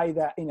that's a guy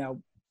that, you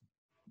know,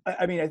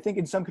 I mean, I think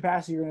in some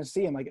capacity you're going to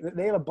see him. Like,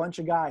 they have a bunch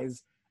of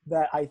guys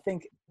that I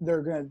think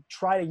they're going to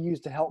try to use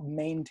to help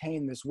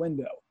maintain this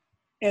window.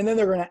 And then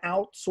they're going to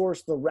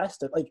outsource the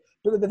rest of it. Like,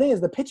 but the thing is,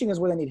 the pitching is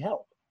where they need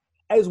help.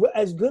 As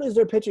good as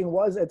their pitching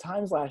was at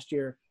times last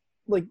year,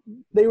 like,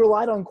 they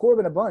relied on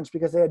Corbin a bunch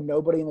because they had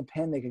nobody in the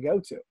pen they could go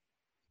to.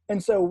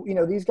 And so, you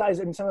know, these guys,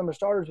 I mean, some of them are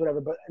starters,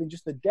 whatever, but I mean,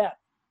 just the depth,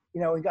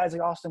 you know, and guys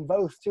like Austin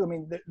Voth too. I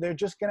mean, they're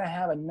just going to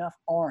have enough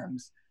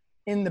arms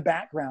in the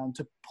background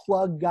to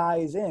plug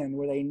guys in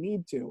where they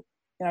need to.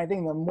 And I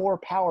think the more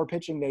power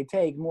pitching they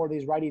take, more of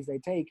these righties they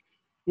take,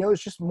 you know,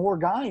 it's just more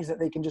guys that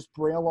they can just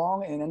bring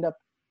along and end up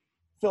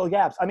fill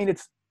gaps. I mean,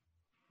 it's,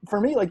 for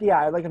me, like,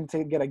 yeah, I'd like them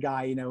to get a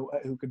guy, you know,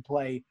 who could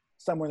play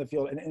somewhere in the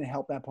field and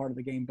help that part of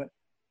the game. But,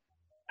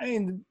 I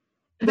mean –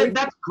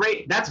 that's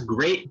great. That's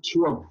great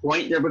to a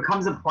point. There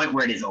becomes a point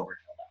where it is overkill.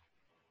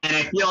 And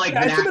I feel like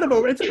it's a bit of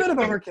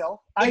overkill.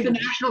 If the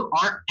Nationals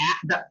aren't at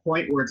that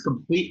point where it's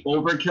complete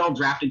overkill,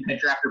 drafting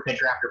pitcher after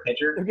pitcher after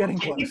pitcher, they're getting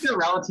close. I think they're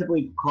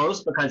relatively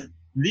close because if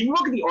you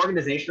look at the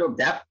organizational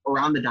depth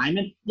around the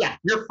diamond, yeah,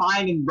 you're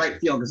fine in right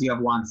field because you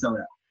have Juan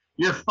Soto.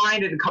 You're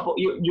fine in a couple.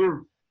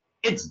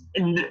 Is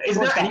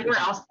there anywhere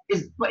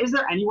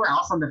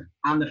else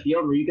on the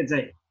field where you could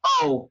say,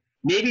 oh,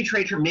 maybe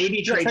Trey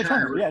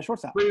Turner? Yeah,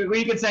 shortstop. Where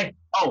you could say,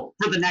 oh,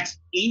 for the next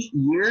 8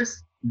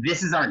 years,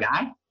 this is our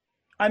guy.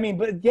 I mean,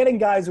 but getting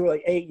guys who are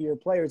like 8-year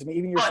players. I mean,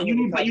 even you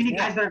need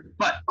guys that are.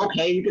 But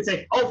okay, you could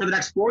say, oh, for the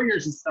next 4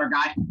 years, this is our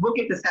guy. Look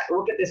at this guy.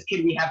 Look at this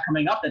kid we have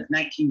coming up that's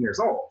 19 years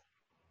old.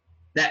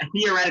 That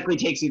theoretically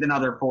takes you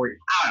another 4 years.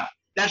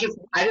 I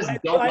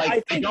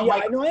don't know.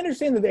 I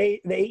understand the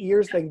 8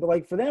 years thing, but,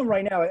 like, for them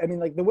right now, I mean,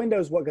 like, the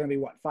window's what going to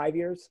be 5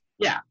 years?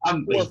 Yeah,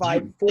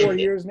 4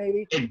 years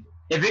maybe.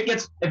 If it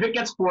gets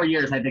 4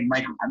 years, I think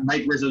Mike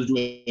Rizzo's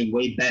doing a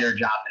way better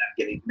job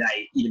than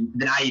I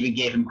even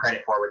gave him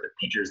credit for with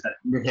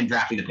him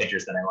drafting the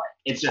pitchers that I like.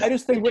 It's just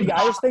it's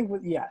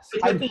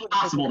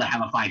impossible to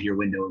have a 5-year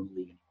window in the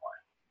league anymore.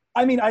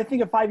 I mean, I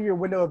think a 5-year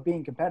window of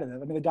being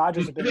competitive. I mean, the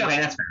Dodgers have been. Yeah,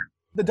 that's fair.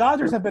 The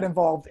Dodgers have been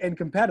involved and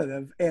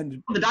competitive,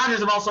 and the Dodgers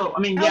have also. I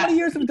mean, how many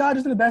years have the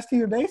Dodgers been the best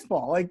team in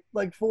baseball?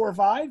 Like 4 or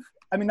 5?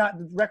 I mean, not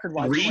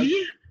record-wise.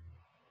 3?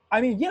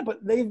 I mean, yeah,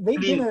 but they've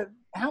been a.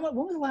 When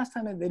was the last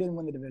time they didn't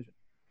win the division?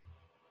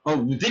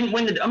 Oh, didn't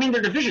win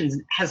their division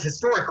has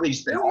historically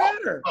just been.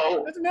 Doesn't matter.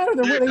 Doesn't matter.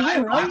 They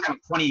win, right?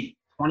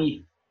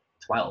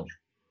 2012.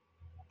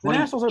 The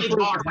Nationals are pretty.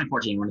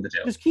 2014, one of the two.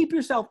 Just keep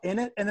yourself in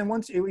it, and then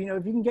once if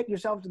you can get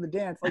yourself to the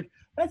dance, like,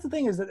 that's the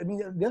thing is that, I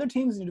mean, the other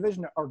teams in the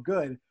division are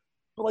good,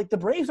 But like the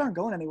Braves aren't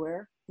going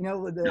anywhere. You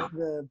know,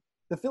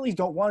 the Phillies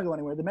don't want to go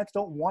anywhere. The Mets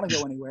don't want to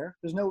go anywhere.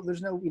 There's no,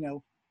 you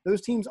know,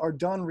 those teams are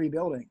done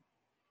rebuilding.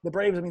 The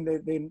Braves, I mean,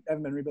 they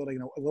haven't been rebuilding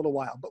in a little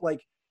while. But like,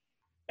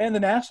 and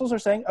the Nationals are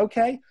saying,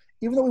 okay,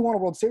 even though we won a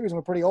World Series and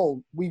we're pretty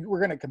old, we're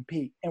going to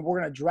compete and we're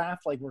going to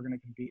draft like we're going to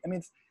compete. I mean,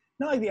 it's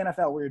not like the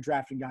NFL where you're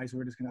drafting guys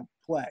who are just going to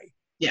play.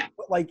 Yeah.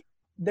 But like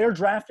they're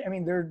drafting, I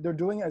mean, they're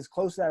doing it as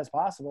close to that as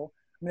possible.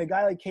 I mean, a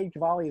guy like Cade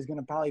Cavalli is going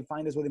to probably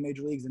find his way to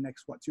major leagues in the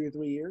next, 2 or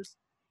 3 years?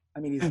 I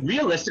mean,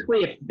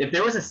 realistically, if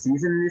there was a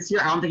season this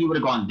year, I don't think he would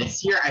have gone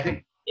this year. I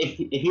think if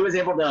he was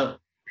able to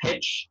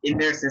pitch in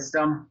their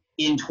system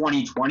in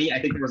 2020, I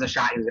think there was a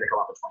shot he was going to come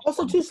up with 2020.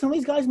 Also, too, some of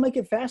these guys might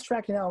get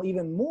fast-tracked now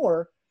even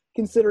more,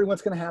 considering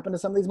what's going to happen to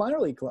some of these minor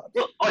league clubs.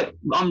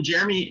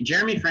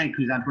 Jeremy Frank,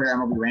 who's on Twitter,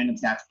 MLB Random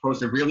Stats,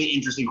 posted a really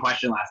interesting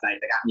question last night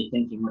that got me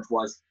thinking, which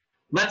was,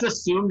 let's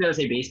assume there's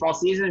a baseball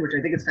season, which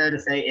I think it's fair to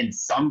say in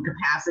some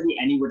capacity,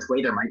 any which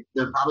way they're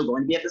probably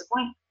going to be at this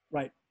point.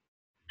 Right.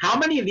 How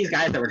many of these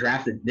guys that were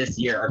drafted this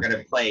year are going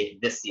to play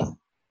this season?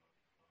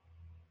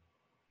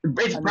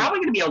 It's probably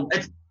going to be a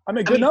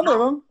good number of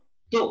them.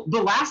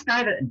 The last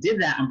guy that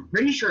did that, I'm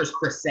pretty sure, is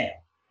Chris Sale.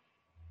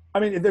 I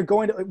mean, they're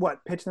going to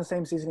pitch in the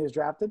same season he was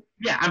drafted?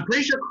 Yeah, I'm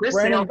pretty sure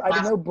Sale.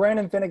 I know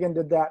Brandon Finnegan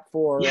did that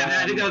for. Yeah,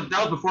 I think that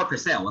was before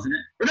Chris Sale, wasn't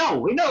it? It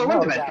would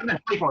have been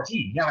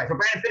 2014. Yeah, right. So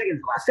Brandon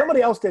Finnegan's the last.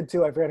 Somebody else did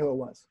too. I forget who it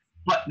was.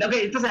 But okay,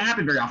 it doesn't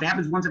happen very often. It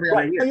happens once every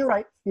other year. Oh, you're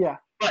right. Yeah.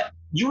 But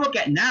you look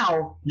at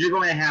now, you're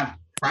going to have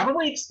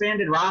probably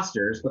expanded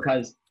rosters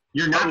because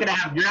you're not going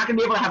to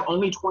be able to have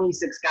only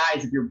 26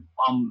 guys if you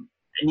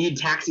need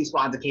taxi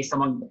squads in case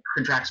someone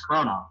contracts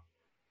corona.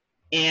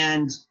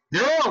 And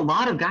there are a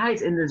lot of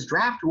guys in this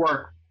draft who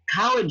are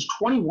college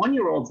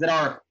 21-year-olds that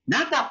are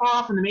not that far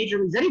off in the major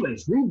leagues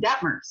anyways. Reed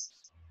Detmers,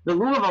 the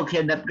Louisville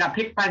kid that got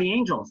picked by the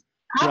Angels,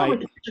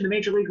 probably in the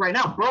major league right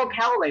now. Burl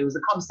Callaway was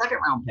the Cubs'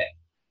 second-round pick.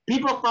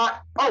 People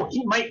thought,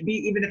 he might be,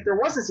 even if there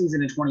was a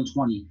season in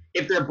 2020,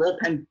 if their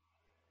bullpen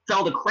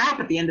fell to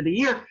crap at the end of the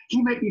year,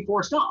 he might be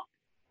forced up.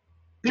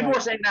 People were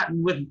saying that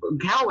with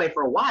Callaway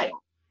for a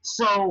while.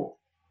 So,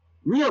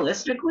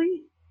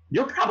 realistically,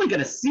 you're probably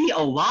going to see a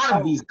lot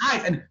of these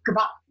guys. And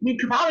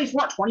Cavalli's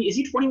what, 20? Is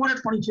he 21 or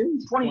 22?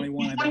 He's 21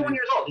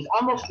 years old. He's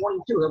almost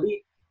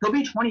 22. He'll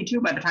be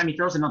 22 by the time he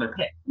throws another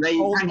pick. Right?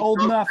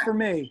 Old enough for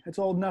me. It's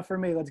old enough for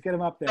me. Let's get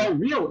him up there.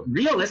 So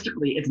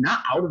realistically, it's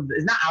not out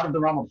of the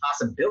realm of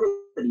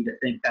possibility to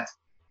think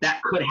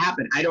that could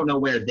happen. I don't know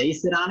where they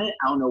sit on it.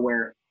 I don't know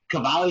where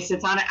Cavalli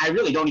sits on it. I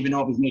really don't even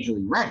know if he's major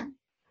league ready.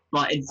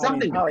 But it's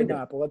something. Probably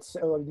not.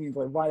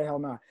 But why the hell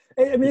not?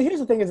 I mean, here's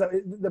the thing: is that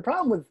the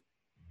problem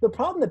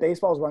that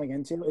baseball is running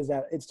into is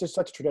that it's just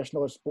such a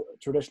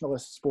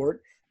traditionalist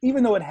sport.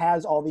 Even though it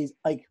has all these,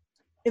 like,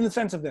 in the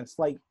sense of this,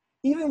 like,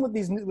 even with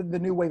the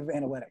new wave of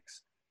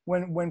analytics,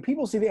 when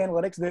people see the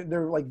analytics,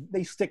 they're like,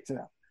 they stick to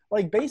them.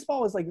 Like,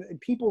 baseball is like,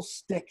 people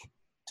stick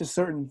to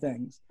certain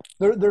things.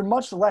 They're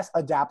much less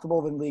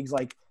adaptable than leagues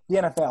like the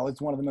NFL.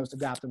 It's one of the most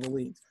adaptable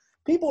leagues.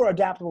 People are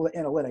adaptable to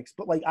analytics,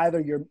 but like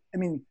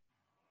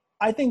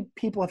I think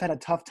people have had a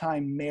tough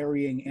time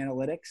marrying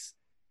analytics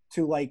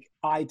to like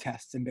eye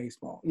tests in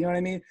baseball. You know what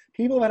I mean?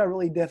 People have had a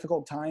really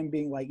difficult time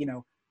being like,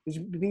 there's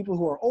people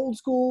who are old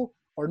school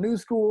or new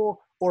school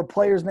or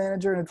players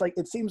manager. And it's like,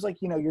 it seems like,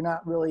 you're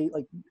not really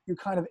like, you're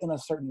kind of in a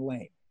certain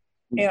lane.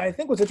 And I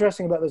think what's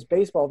interesting about this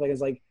baseball thing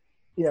is like,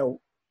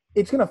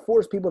 it's going to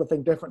force people to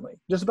think differently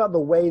just about the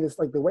way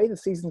the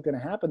season's going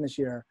to happen this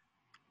year.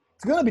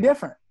 It's going to be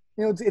different.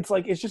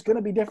 It's just going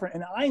to be different.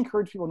 And I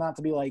encourage people not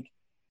to be like,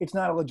 it's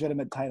not a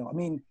legitimate title. I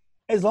mean,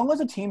 as long as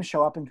the teams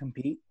show up and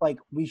compete, like,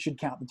 we should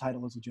count the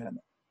title as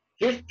legitimate.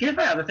 Here's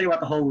my other thing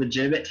about the whole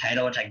legitimate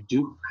title, which I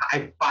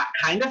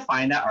kind of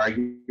find that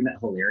argument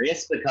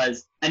hilarious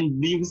because,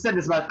 and I've said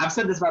this about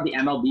the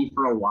MLB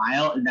for a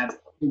while, and that's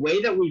the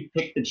way that we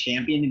pick the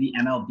champion of the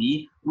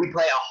MLB. We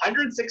play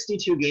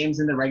 162 games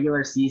in the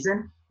regular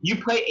season.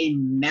 You play a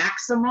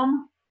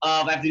maximum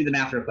of, I have to do the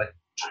math real quick,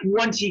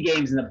 20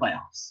 games in the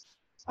playoffs.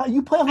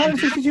 You play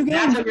 162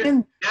 games,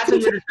 and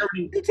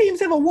two teams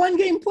have a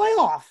one-game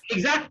playoff.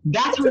 Exactly.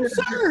 That's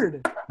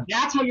absurd.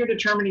 That's how you're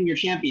determining your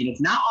champion.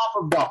 It's not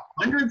off of the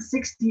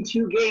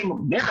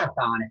 162-game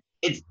marathon.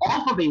 It's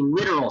off of a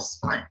literal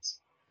sprint.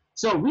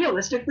 So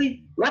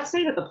realistically, let's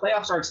say that the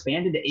playoffs are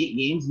expanded to 8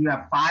 games. And you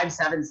have 5,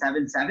 7,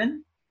 7,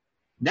 7.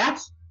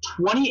 That's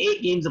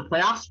 28 games of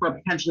playoffs for a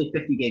potentially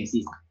 50-game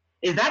season.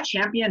 Is that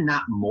champion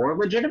not more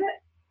legitimate?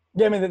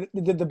 Yeah, I mean,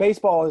 the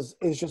baseball is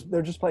just –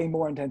 they're just playing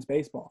more intense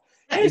baseball.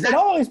 Yeah, exactly. I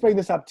always bring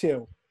this up,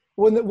 too.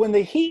 When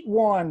the Heat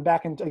won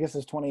back in, I guess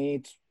it's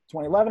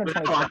 2011 or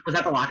 2012. Was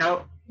that the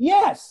lockout?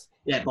 Yes.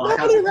 Yeah, the lockout.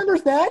 Nobody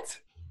remembers that.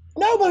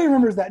 Nobody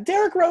remembers that.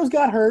 Derrick Rose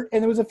got hurt,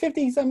 and it was a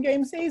 50-some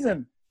game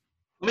season.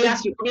 Let me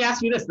ask you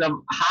this. The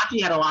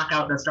hockey had a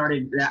lockout that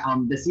started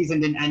the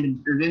season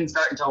didn't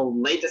start until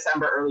late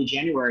December, early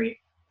January,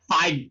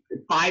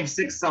 5,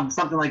 6,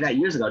 something like that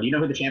years ago. Do you know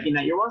who the champion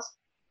that year was?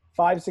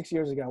 5, 6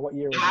 years ago. What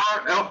year was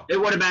it? It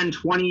would have been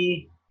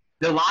 20.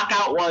 The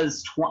lockout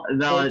was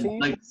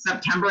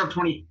September of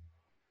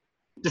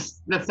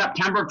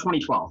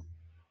 2012.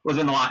 was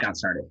when the lockout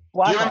started.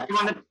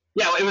 Blackhawks.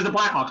 Yeah, it was the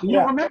Blackhawks. You Yeah.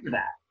 don't remember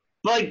that.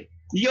 But, like,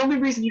 the only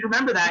reason you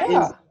remember that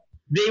Yeah. is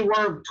they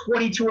were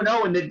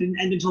 22-0 and it didn't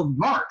end until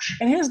March.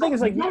 And here's the thing: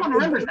 is like no one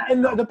remembers that.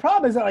 And the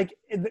problem is that like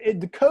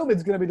the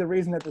COVID's going to be the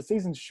reason that the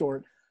season's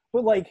short.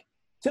 But like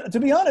to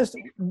be honest,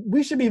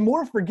 we should be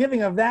more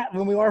forgiving of that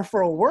than we are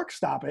for a work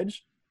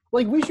stoppage.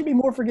 Like we should be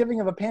more forgiving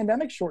of a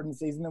pandemic shortened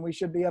season than we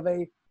should be of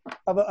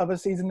a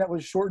season that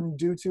was shortened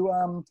due to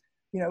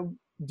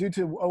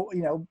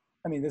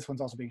I mean, this one's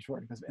also being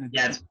shortened because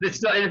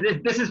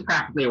this is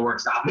practically a work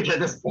stoppage at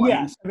this point.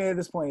 Yes, I mean at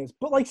this point it is,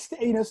 but like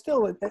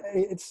still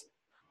it's.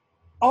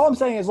 All I'm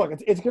saying is, look,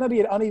 it's going to be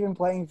an uneven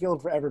playing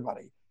field for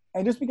everybody,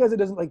 and just because it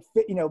doesn't like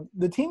fit,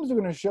 the teams are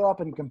going to show up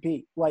and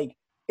compete. Like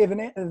if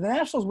the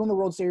Nationals win the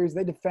World Series,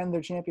 they defend their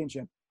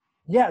championship.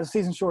 Yeah, the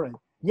season shortened.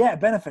 Yeah, it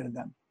benefited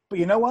them. But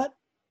you know what?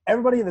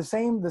 Everybody in the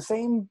same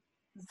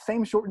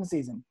shortened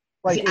season.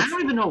 Like See, I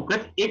don't even know if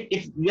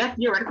that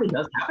theoretically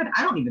does happen.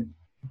 I don't even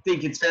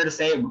think it's fair to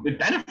say it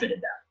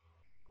benefited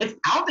them.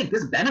 I don't think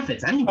this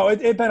benefits anyone. Oh,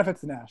 it benefits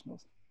the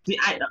Nationals. See,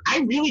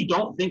 I really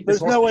don't think this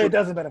there's no way it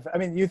doesn't benefit. I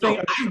mean, you think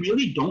I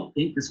really don't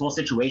think this whole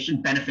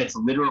situation benefits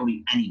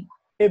literally anyone.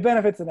 It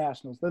benefits the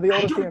Nationals. They're the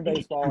oldest team in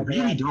baseball. I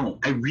really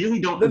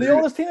don't. They're the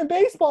oldest team in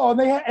baseball,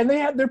 and they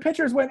had their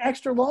pitchers went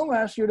extra long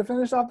last year to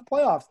finish off the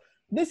playoffs.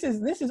 This is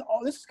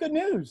good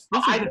news.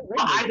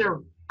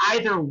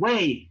 Either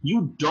way,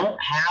 you don't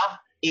have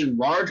a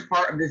large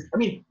part of this. I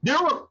mean,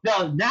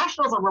 the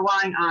Nationals are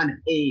relying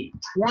on a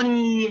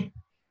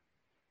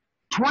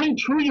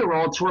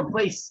 22-year-old to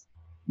replace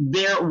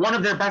one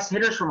of their best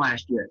hitters from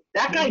last year.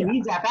 That guy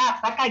needs at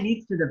bats. That guy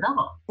needs to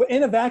develop. But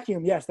in a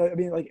vacuum, yes. But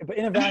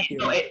in a vacuum,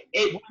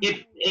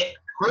 it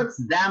hurts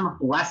them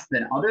less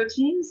than other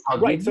teams.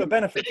 Right. So it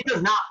benefits. It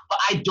does not. But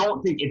I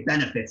don't think it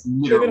benefits.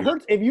 Literally. If it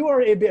hurts, if you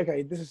are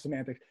okay, this is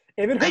semantics.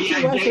 If it hurts you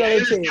less than other teams, I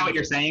understand what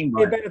you're saying.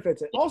 But it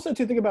benefits it. Also,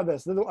 to think about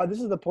this. This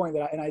is the point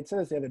I said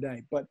this the other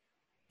day. But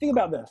think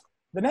about this: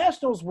 the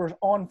Nationals were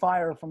on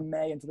fire from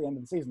May until the end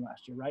of the season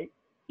last year, right?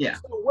 Yeah.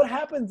 So what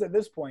happens at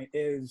this point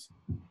is,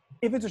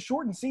 if it's a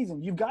shortened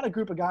season, you've got a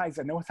group of guys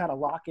that knows how to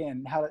lock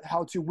in,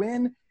 how to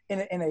win in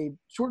a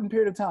shortened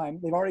period of time.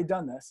 They've already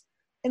done this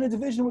in a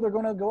division where they're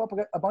going to go up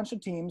a bunch of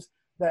teams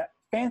that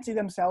fancy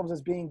themselves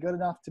as being good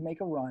enough to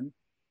make a run,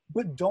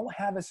 but don't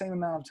have the same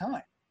amount of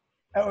time,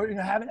 or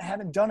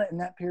haven't done it in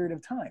that period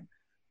of time.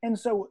 And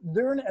so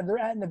they're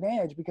at an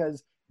advantage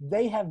because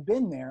they have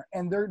been there,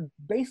 and they're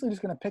basically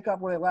just going to pick up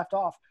where they left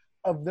off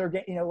of their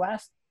game.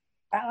 Last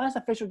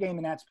official game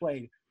the Nats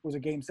played was a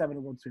Game 7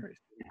 of the World Series,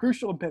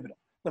 crucial and pivotal.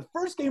 The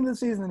first game of the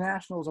season the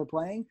Nationals are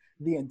playing,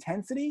 the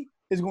intensity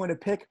is going to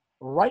pick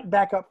right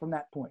back up from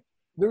that point.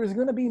 There is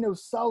going to be no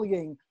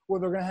sullying where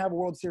they're going to have a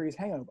World Series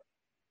hangover.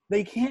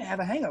 They can't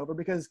have a hangover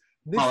because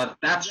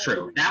that's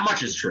true. That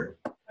much is true.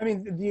 I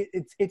mean,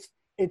 it's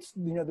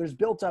there's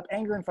built up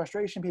anger and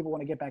frustration. People want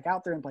to get back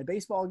out there and play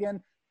baseball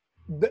again.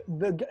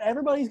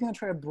 Everybody's going to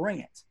try to bring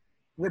it.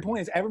 The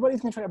point is,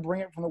 everybody's going to try to bring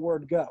it from the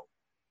word go.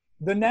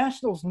 The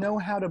Nationals know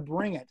how to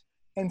bring it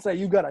and say,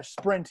 you got to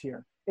sprint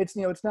here. It's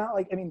not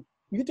like, I mean,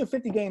 you get to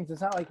 50 games.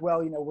 It's not like,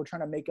 well, we're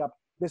trying to make up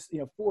this,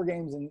 4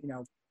 games and,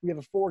 we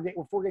have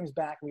we're 4 games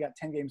back. And we got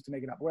 10 games to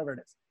make it up, whatever it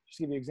is. Just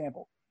to give you an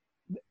example.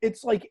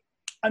 It's like,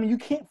 I mean, you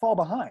can't fall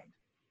behind.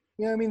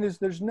 You know what I mean?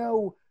 There's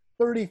no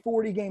 30,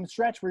 40 game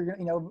stretch where you're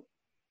going to,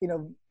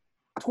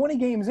 20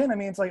 games in. I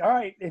mean, it's like, all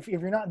right, if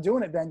you're not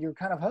doing it, then you're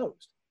kind of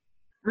hosed.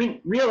 I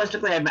mean,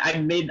 realistically, I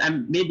made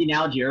the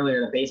analogy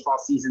earlier that baseball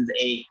season's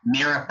a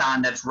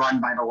marathon that's run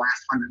by the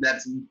last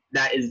 100.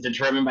 That is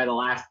determined by the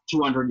last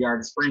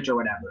 200-yard sprint or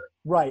whatever.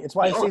 Right. It's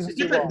why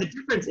the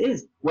difference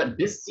is what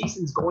this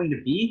season's going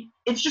to be.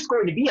 It's just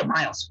going to be a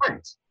mile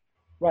sprint.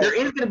 Right. There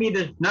is going to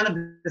be none of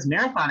this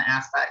marathon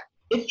aspect.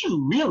 It's just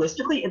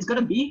realistically, it's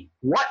going to be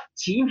what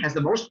team has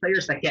the most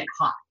players that get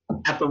hot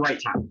at the right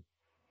time.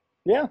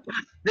 Yeah.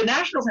 The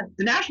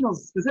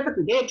Nationals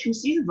specifically, they had 2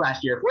 seasons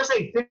last year. If we're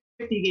saying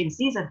 50-game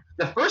season,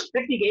 the first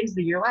 50 games of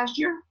the year last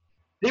year,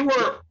 they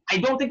were, I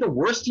don't think the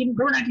worst team.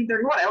 They were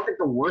 1931. I don't think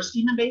the worst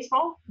team in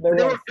baseball. They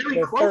were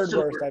very close to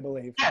worst, I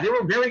believe. Yeah, they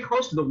were very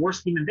close to the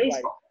worst team in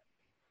baseball.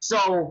 Right.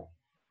 So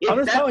I'm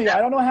just telling you, I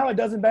don't know how it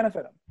doesn't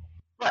benefit them.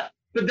 But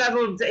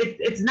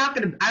it's not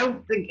going to. I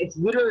don't think it's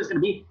literally going to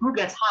be who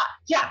gets hot.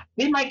 Yeah,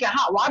 they might get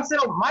hot. Juan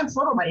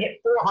Soto might hit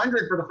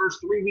 400 for the first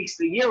 3 weeks of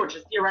the year, which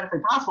is theoretically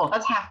possible.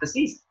 That's half the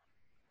season.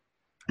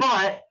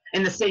 But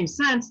in the same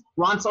sense,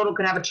 Juan Soto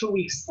could have a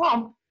 2-week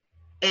slump,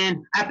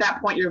 and at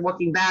that point, you're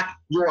looking back,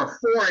 you're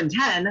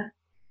 4-10,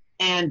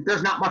 and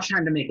there's not much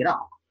time to make it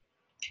up.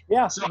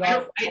 Yeah. So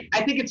I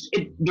think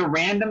the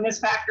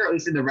randomness factor, at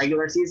least in the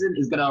regular season,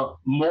 is going to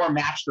more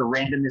match the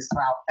randomness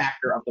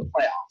factor of the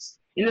playoffs.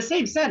 In the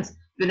same sense,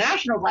 the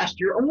Nationals last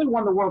year only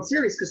won the World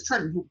Series because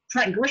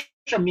Trent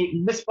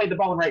Grisham misplayed the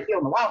ball in right field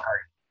in the wild card.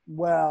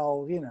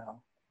 Well,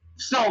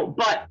 So,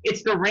 but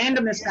it's the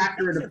randomness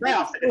factor of the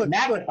playoffs that is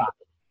magnified.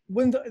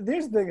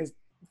 There's the thing is,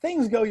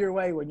 things go your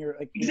way when you're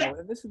like,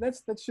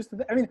 that's just the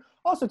thing. I mean,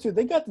 also too,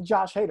 they got the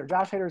Josh Hader.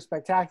 Josh Hader is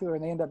spectacular,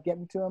 and they end up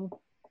getting to him.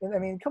 I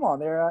mean, come on,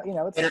 they're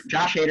it's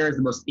Josh Hader is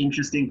the most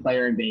interesting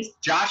player in base.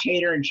 Josh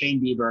Hader and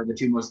Shane Bieber are the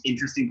two most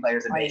interesting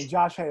players in base.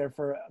 Josh Hader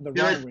for the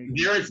wrong reason.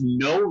 There is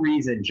no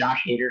reason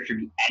Josh Hader should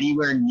be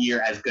anywhere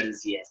near as good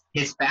as he is.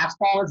 His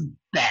fastball is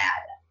bad.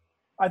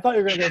 I thought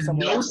you were going to go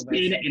somewhere else. else. No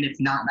spin, and it's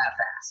not that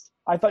fast.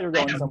 I thought you were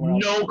going somewhere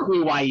else. No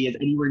clue why he is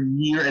anywhere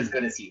near as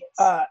good as he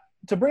is.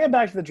 To bring it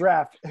back to the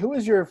draft, who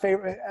is your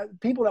favorite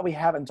people that we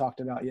haven't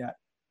talked about yet?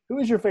 Who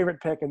is your favorite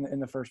pick in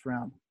the first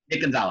round?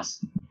 Nick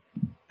Gonzalez.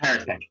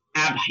 Paris pick.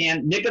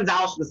 Nick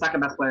Gonzalez is the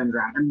second best player in the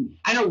draft. And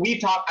I know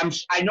we've talked.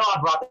 I know I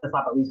brought this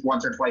up at least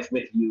once or twice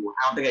with you.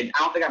 I don't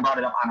think I brought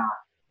it up on a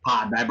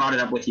pod, but I brought it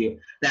up with you.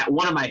 That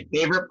one of my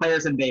favorite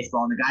players in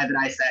baseball, and the guy that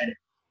I said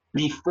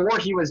before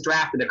he was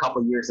drafted a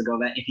couple years ago,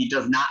 that if he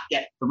does not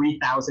get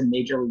 3,000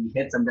 major league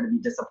hits, I'm going to be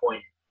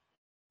disappointed,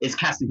 is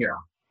Keston Hiura.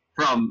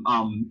 From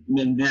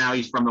now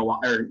he's from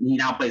Milwaukee, or he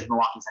now plays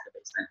Milwaukee second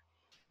baseman.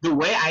 The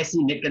way I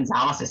see Nick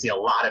Gonzalez, I see a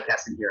lot of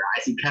Keston Hiura.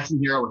 I see Keston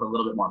Hiura with a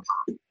little bit more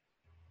pop.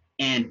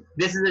 And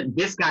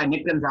this guy,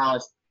 Nick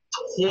Gonzalez,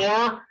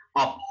 tore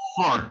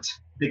apart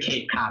the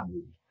Cape Cod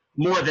League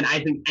more than I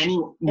think any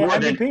more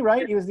MVP, than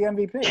right? He was the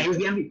MVP. Yeah, he was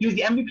the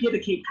MVP of the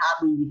Cape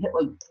Cod League. He hit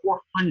like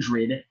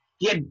 400.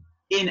 He had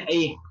in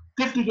a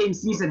 50-game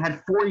season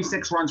had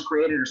 46 runs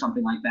created or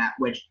something like that,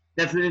 which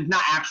it's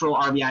not actual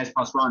RBIs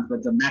plus runs, but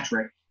it's a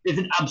metric. It's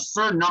an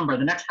absurd number.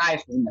 The next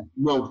highest was in the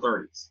low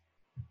 30s.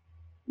 I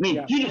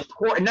mean, he just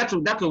tore, and that's a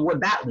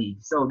that league.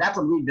 So that's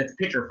a league that's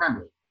pitcher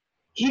friendly.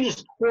 He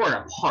just tore it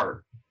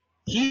apart.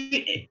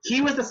 He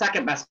was the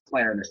second best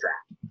player in this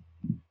draft.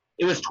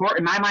 It was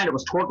in my mind. It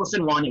was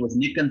Torkelson 1. It was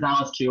Nick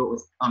Gonzalez 2. It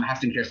was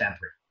Heston Kjerstad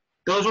 3.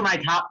 Those were my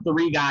top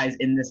 3 guys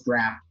in this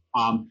draft.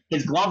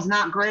 His glove's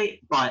not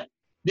great, but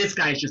this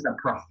guy's just a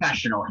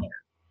professional hitter.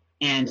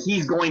 And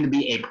he's going to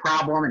be a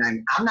problem, and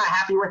I'm not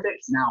happy with it.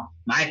 Now,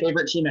 my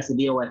favorite team has to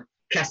deal with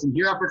Keston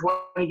Hiura for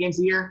 20 games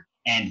a year,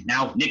 and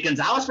now Nick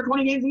Gonzalez for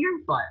 20 games a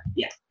year. But,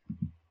 yeah,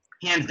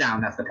 hands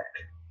down, that's the pick.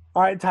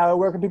 All right, Tyler,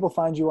 where can people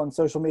find you on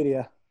social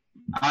media?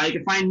 You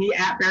can find me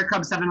at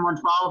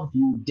BearCub7112 if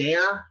you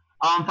dare.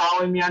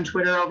 Following me on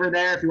Twitter over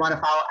there. If you want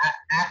to follow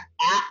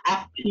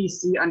at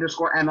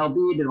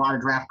FPC_MLB, did a lot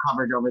of draft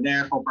coverage over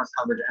there, full press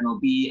coverage of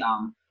MLB.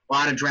 A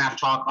lot of draft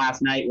talk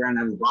last night. We were on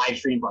a live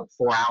stream for like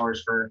 4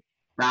 hours for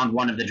round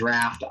 1 of the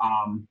draft. A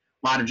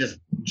lot of just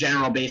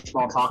general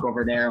baseball talk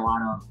over there. A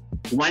lot of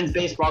when's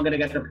baseball going to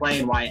get to play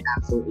and why it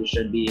absolutely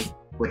should be,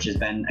 which has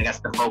been, I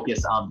guess, the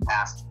focus of the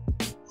past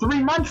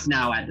 3 months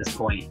now at this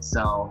point.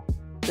 So,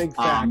 big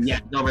facts. Yeah,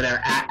 over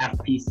there at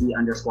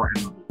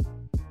FPC_MLB.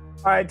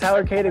 All right,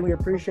 Tyler Kading, we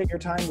appreciate your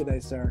time today,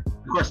 sir.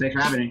 Of course, thanks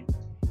for having me.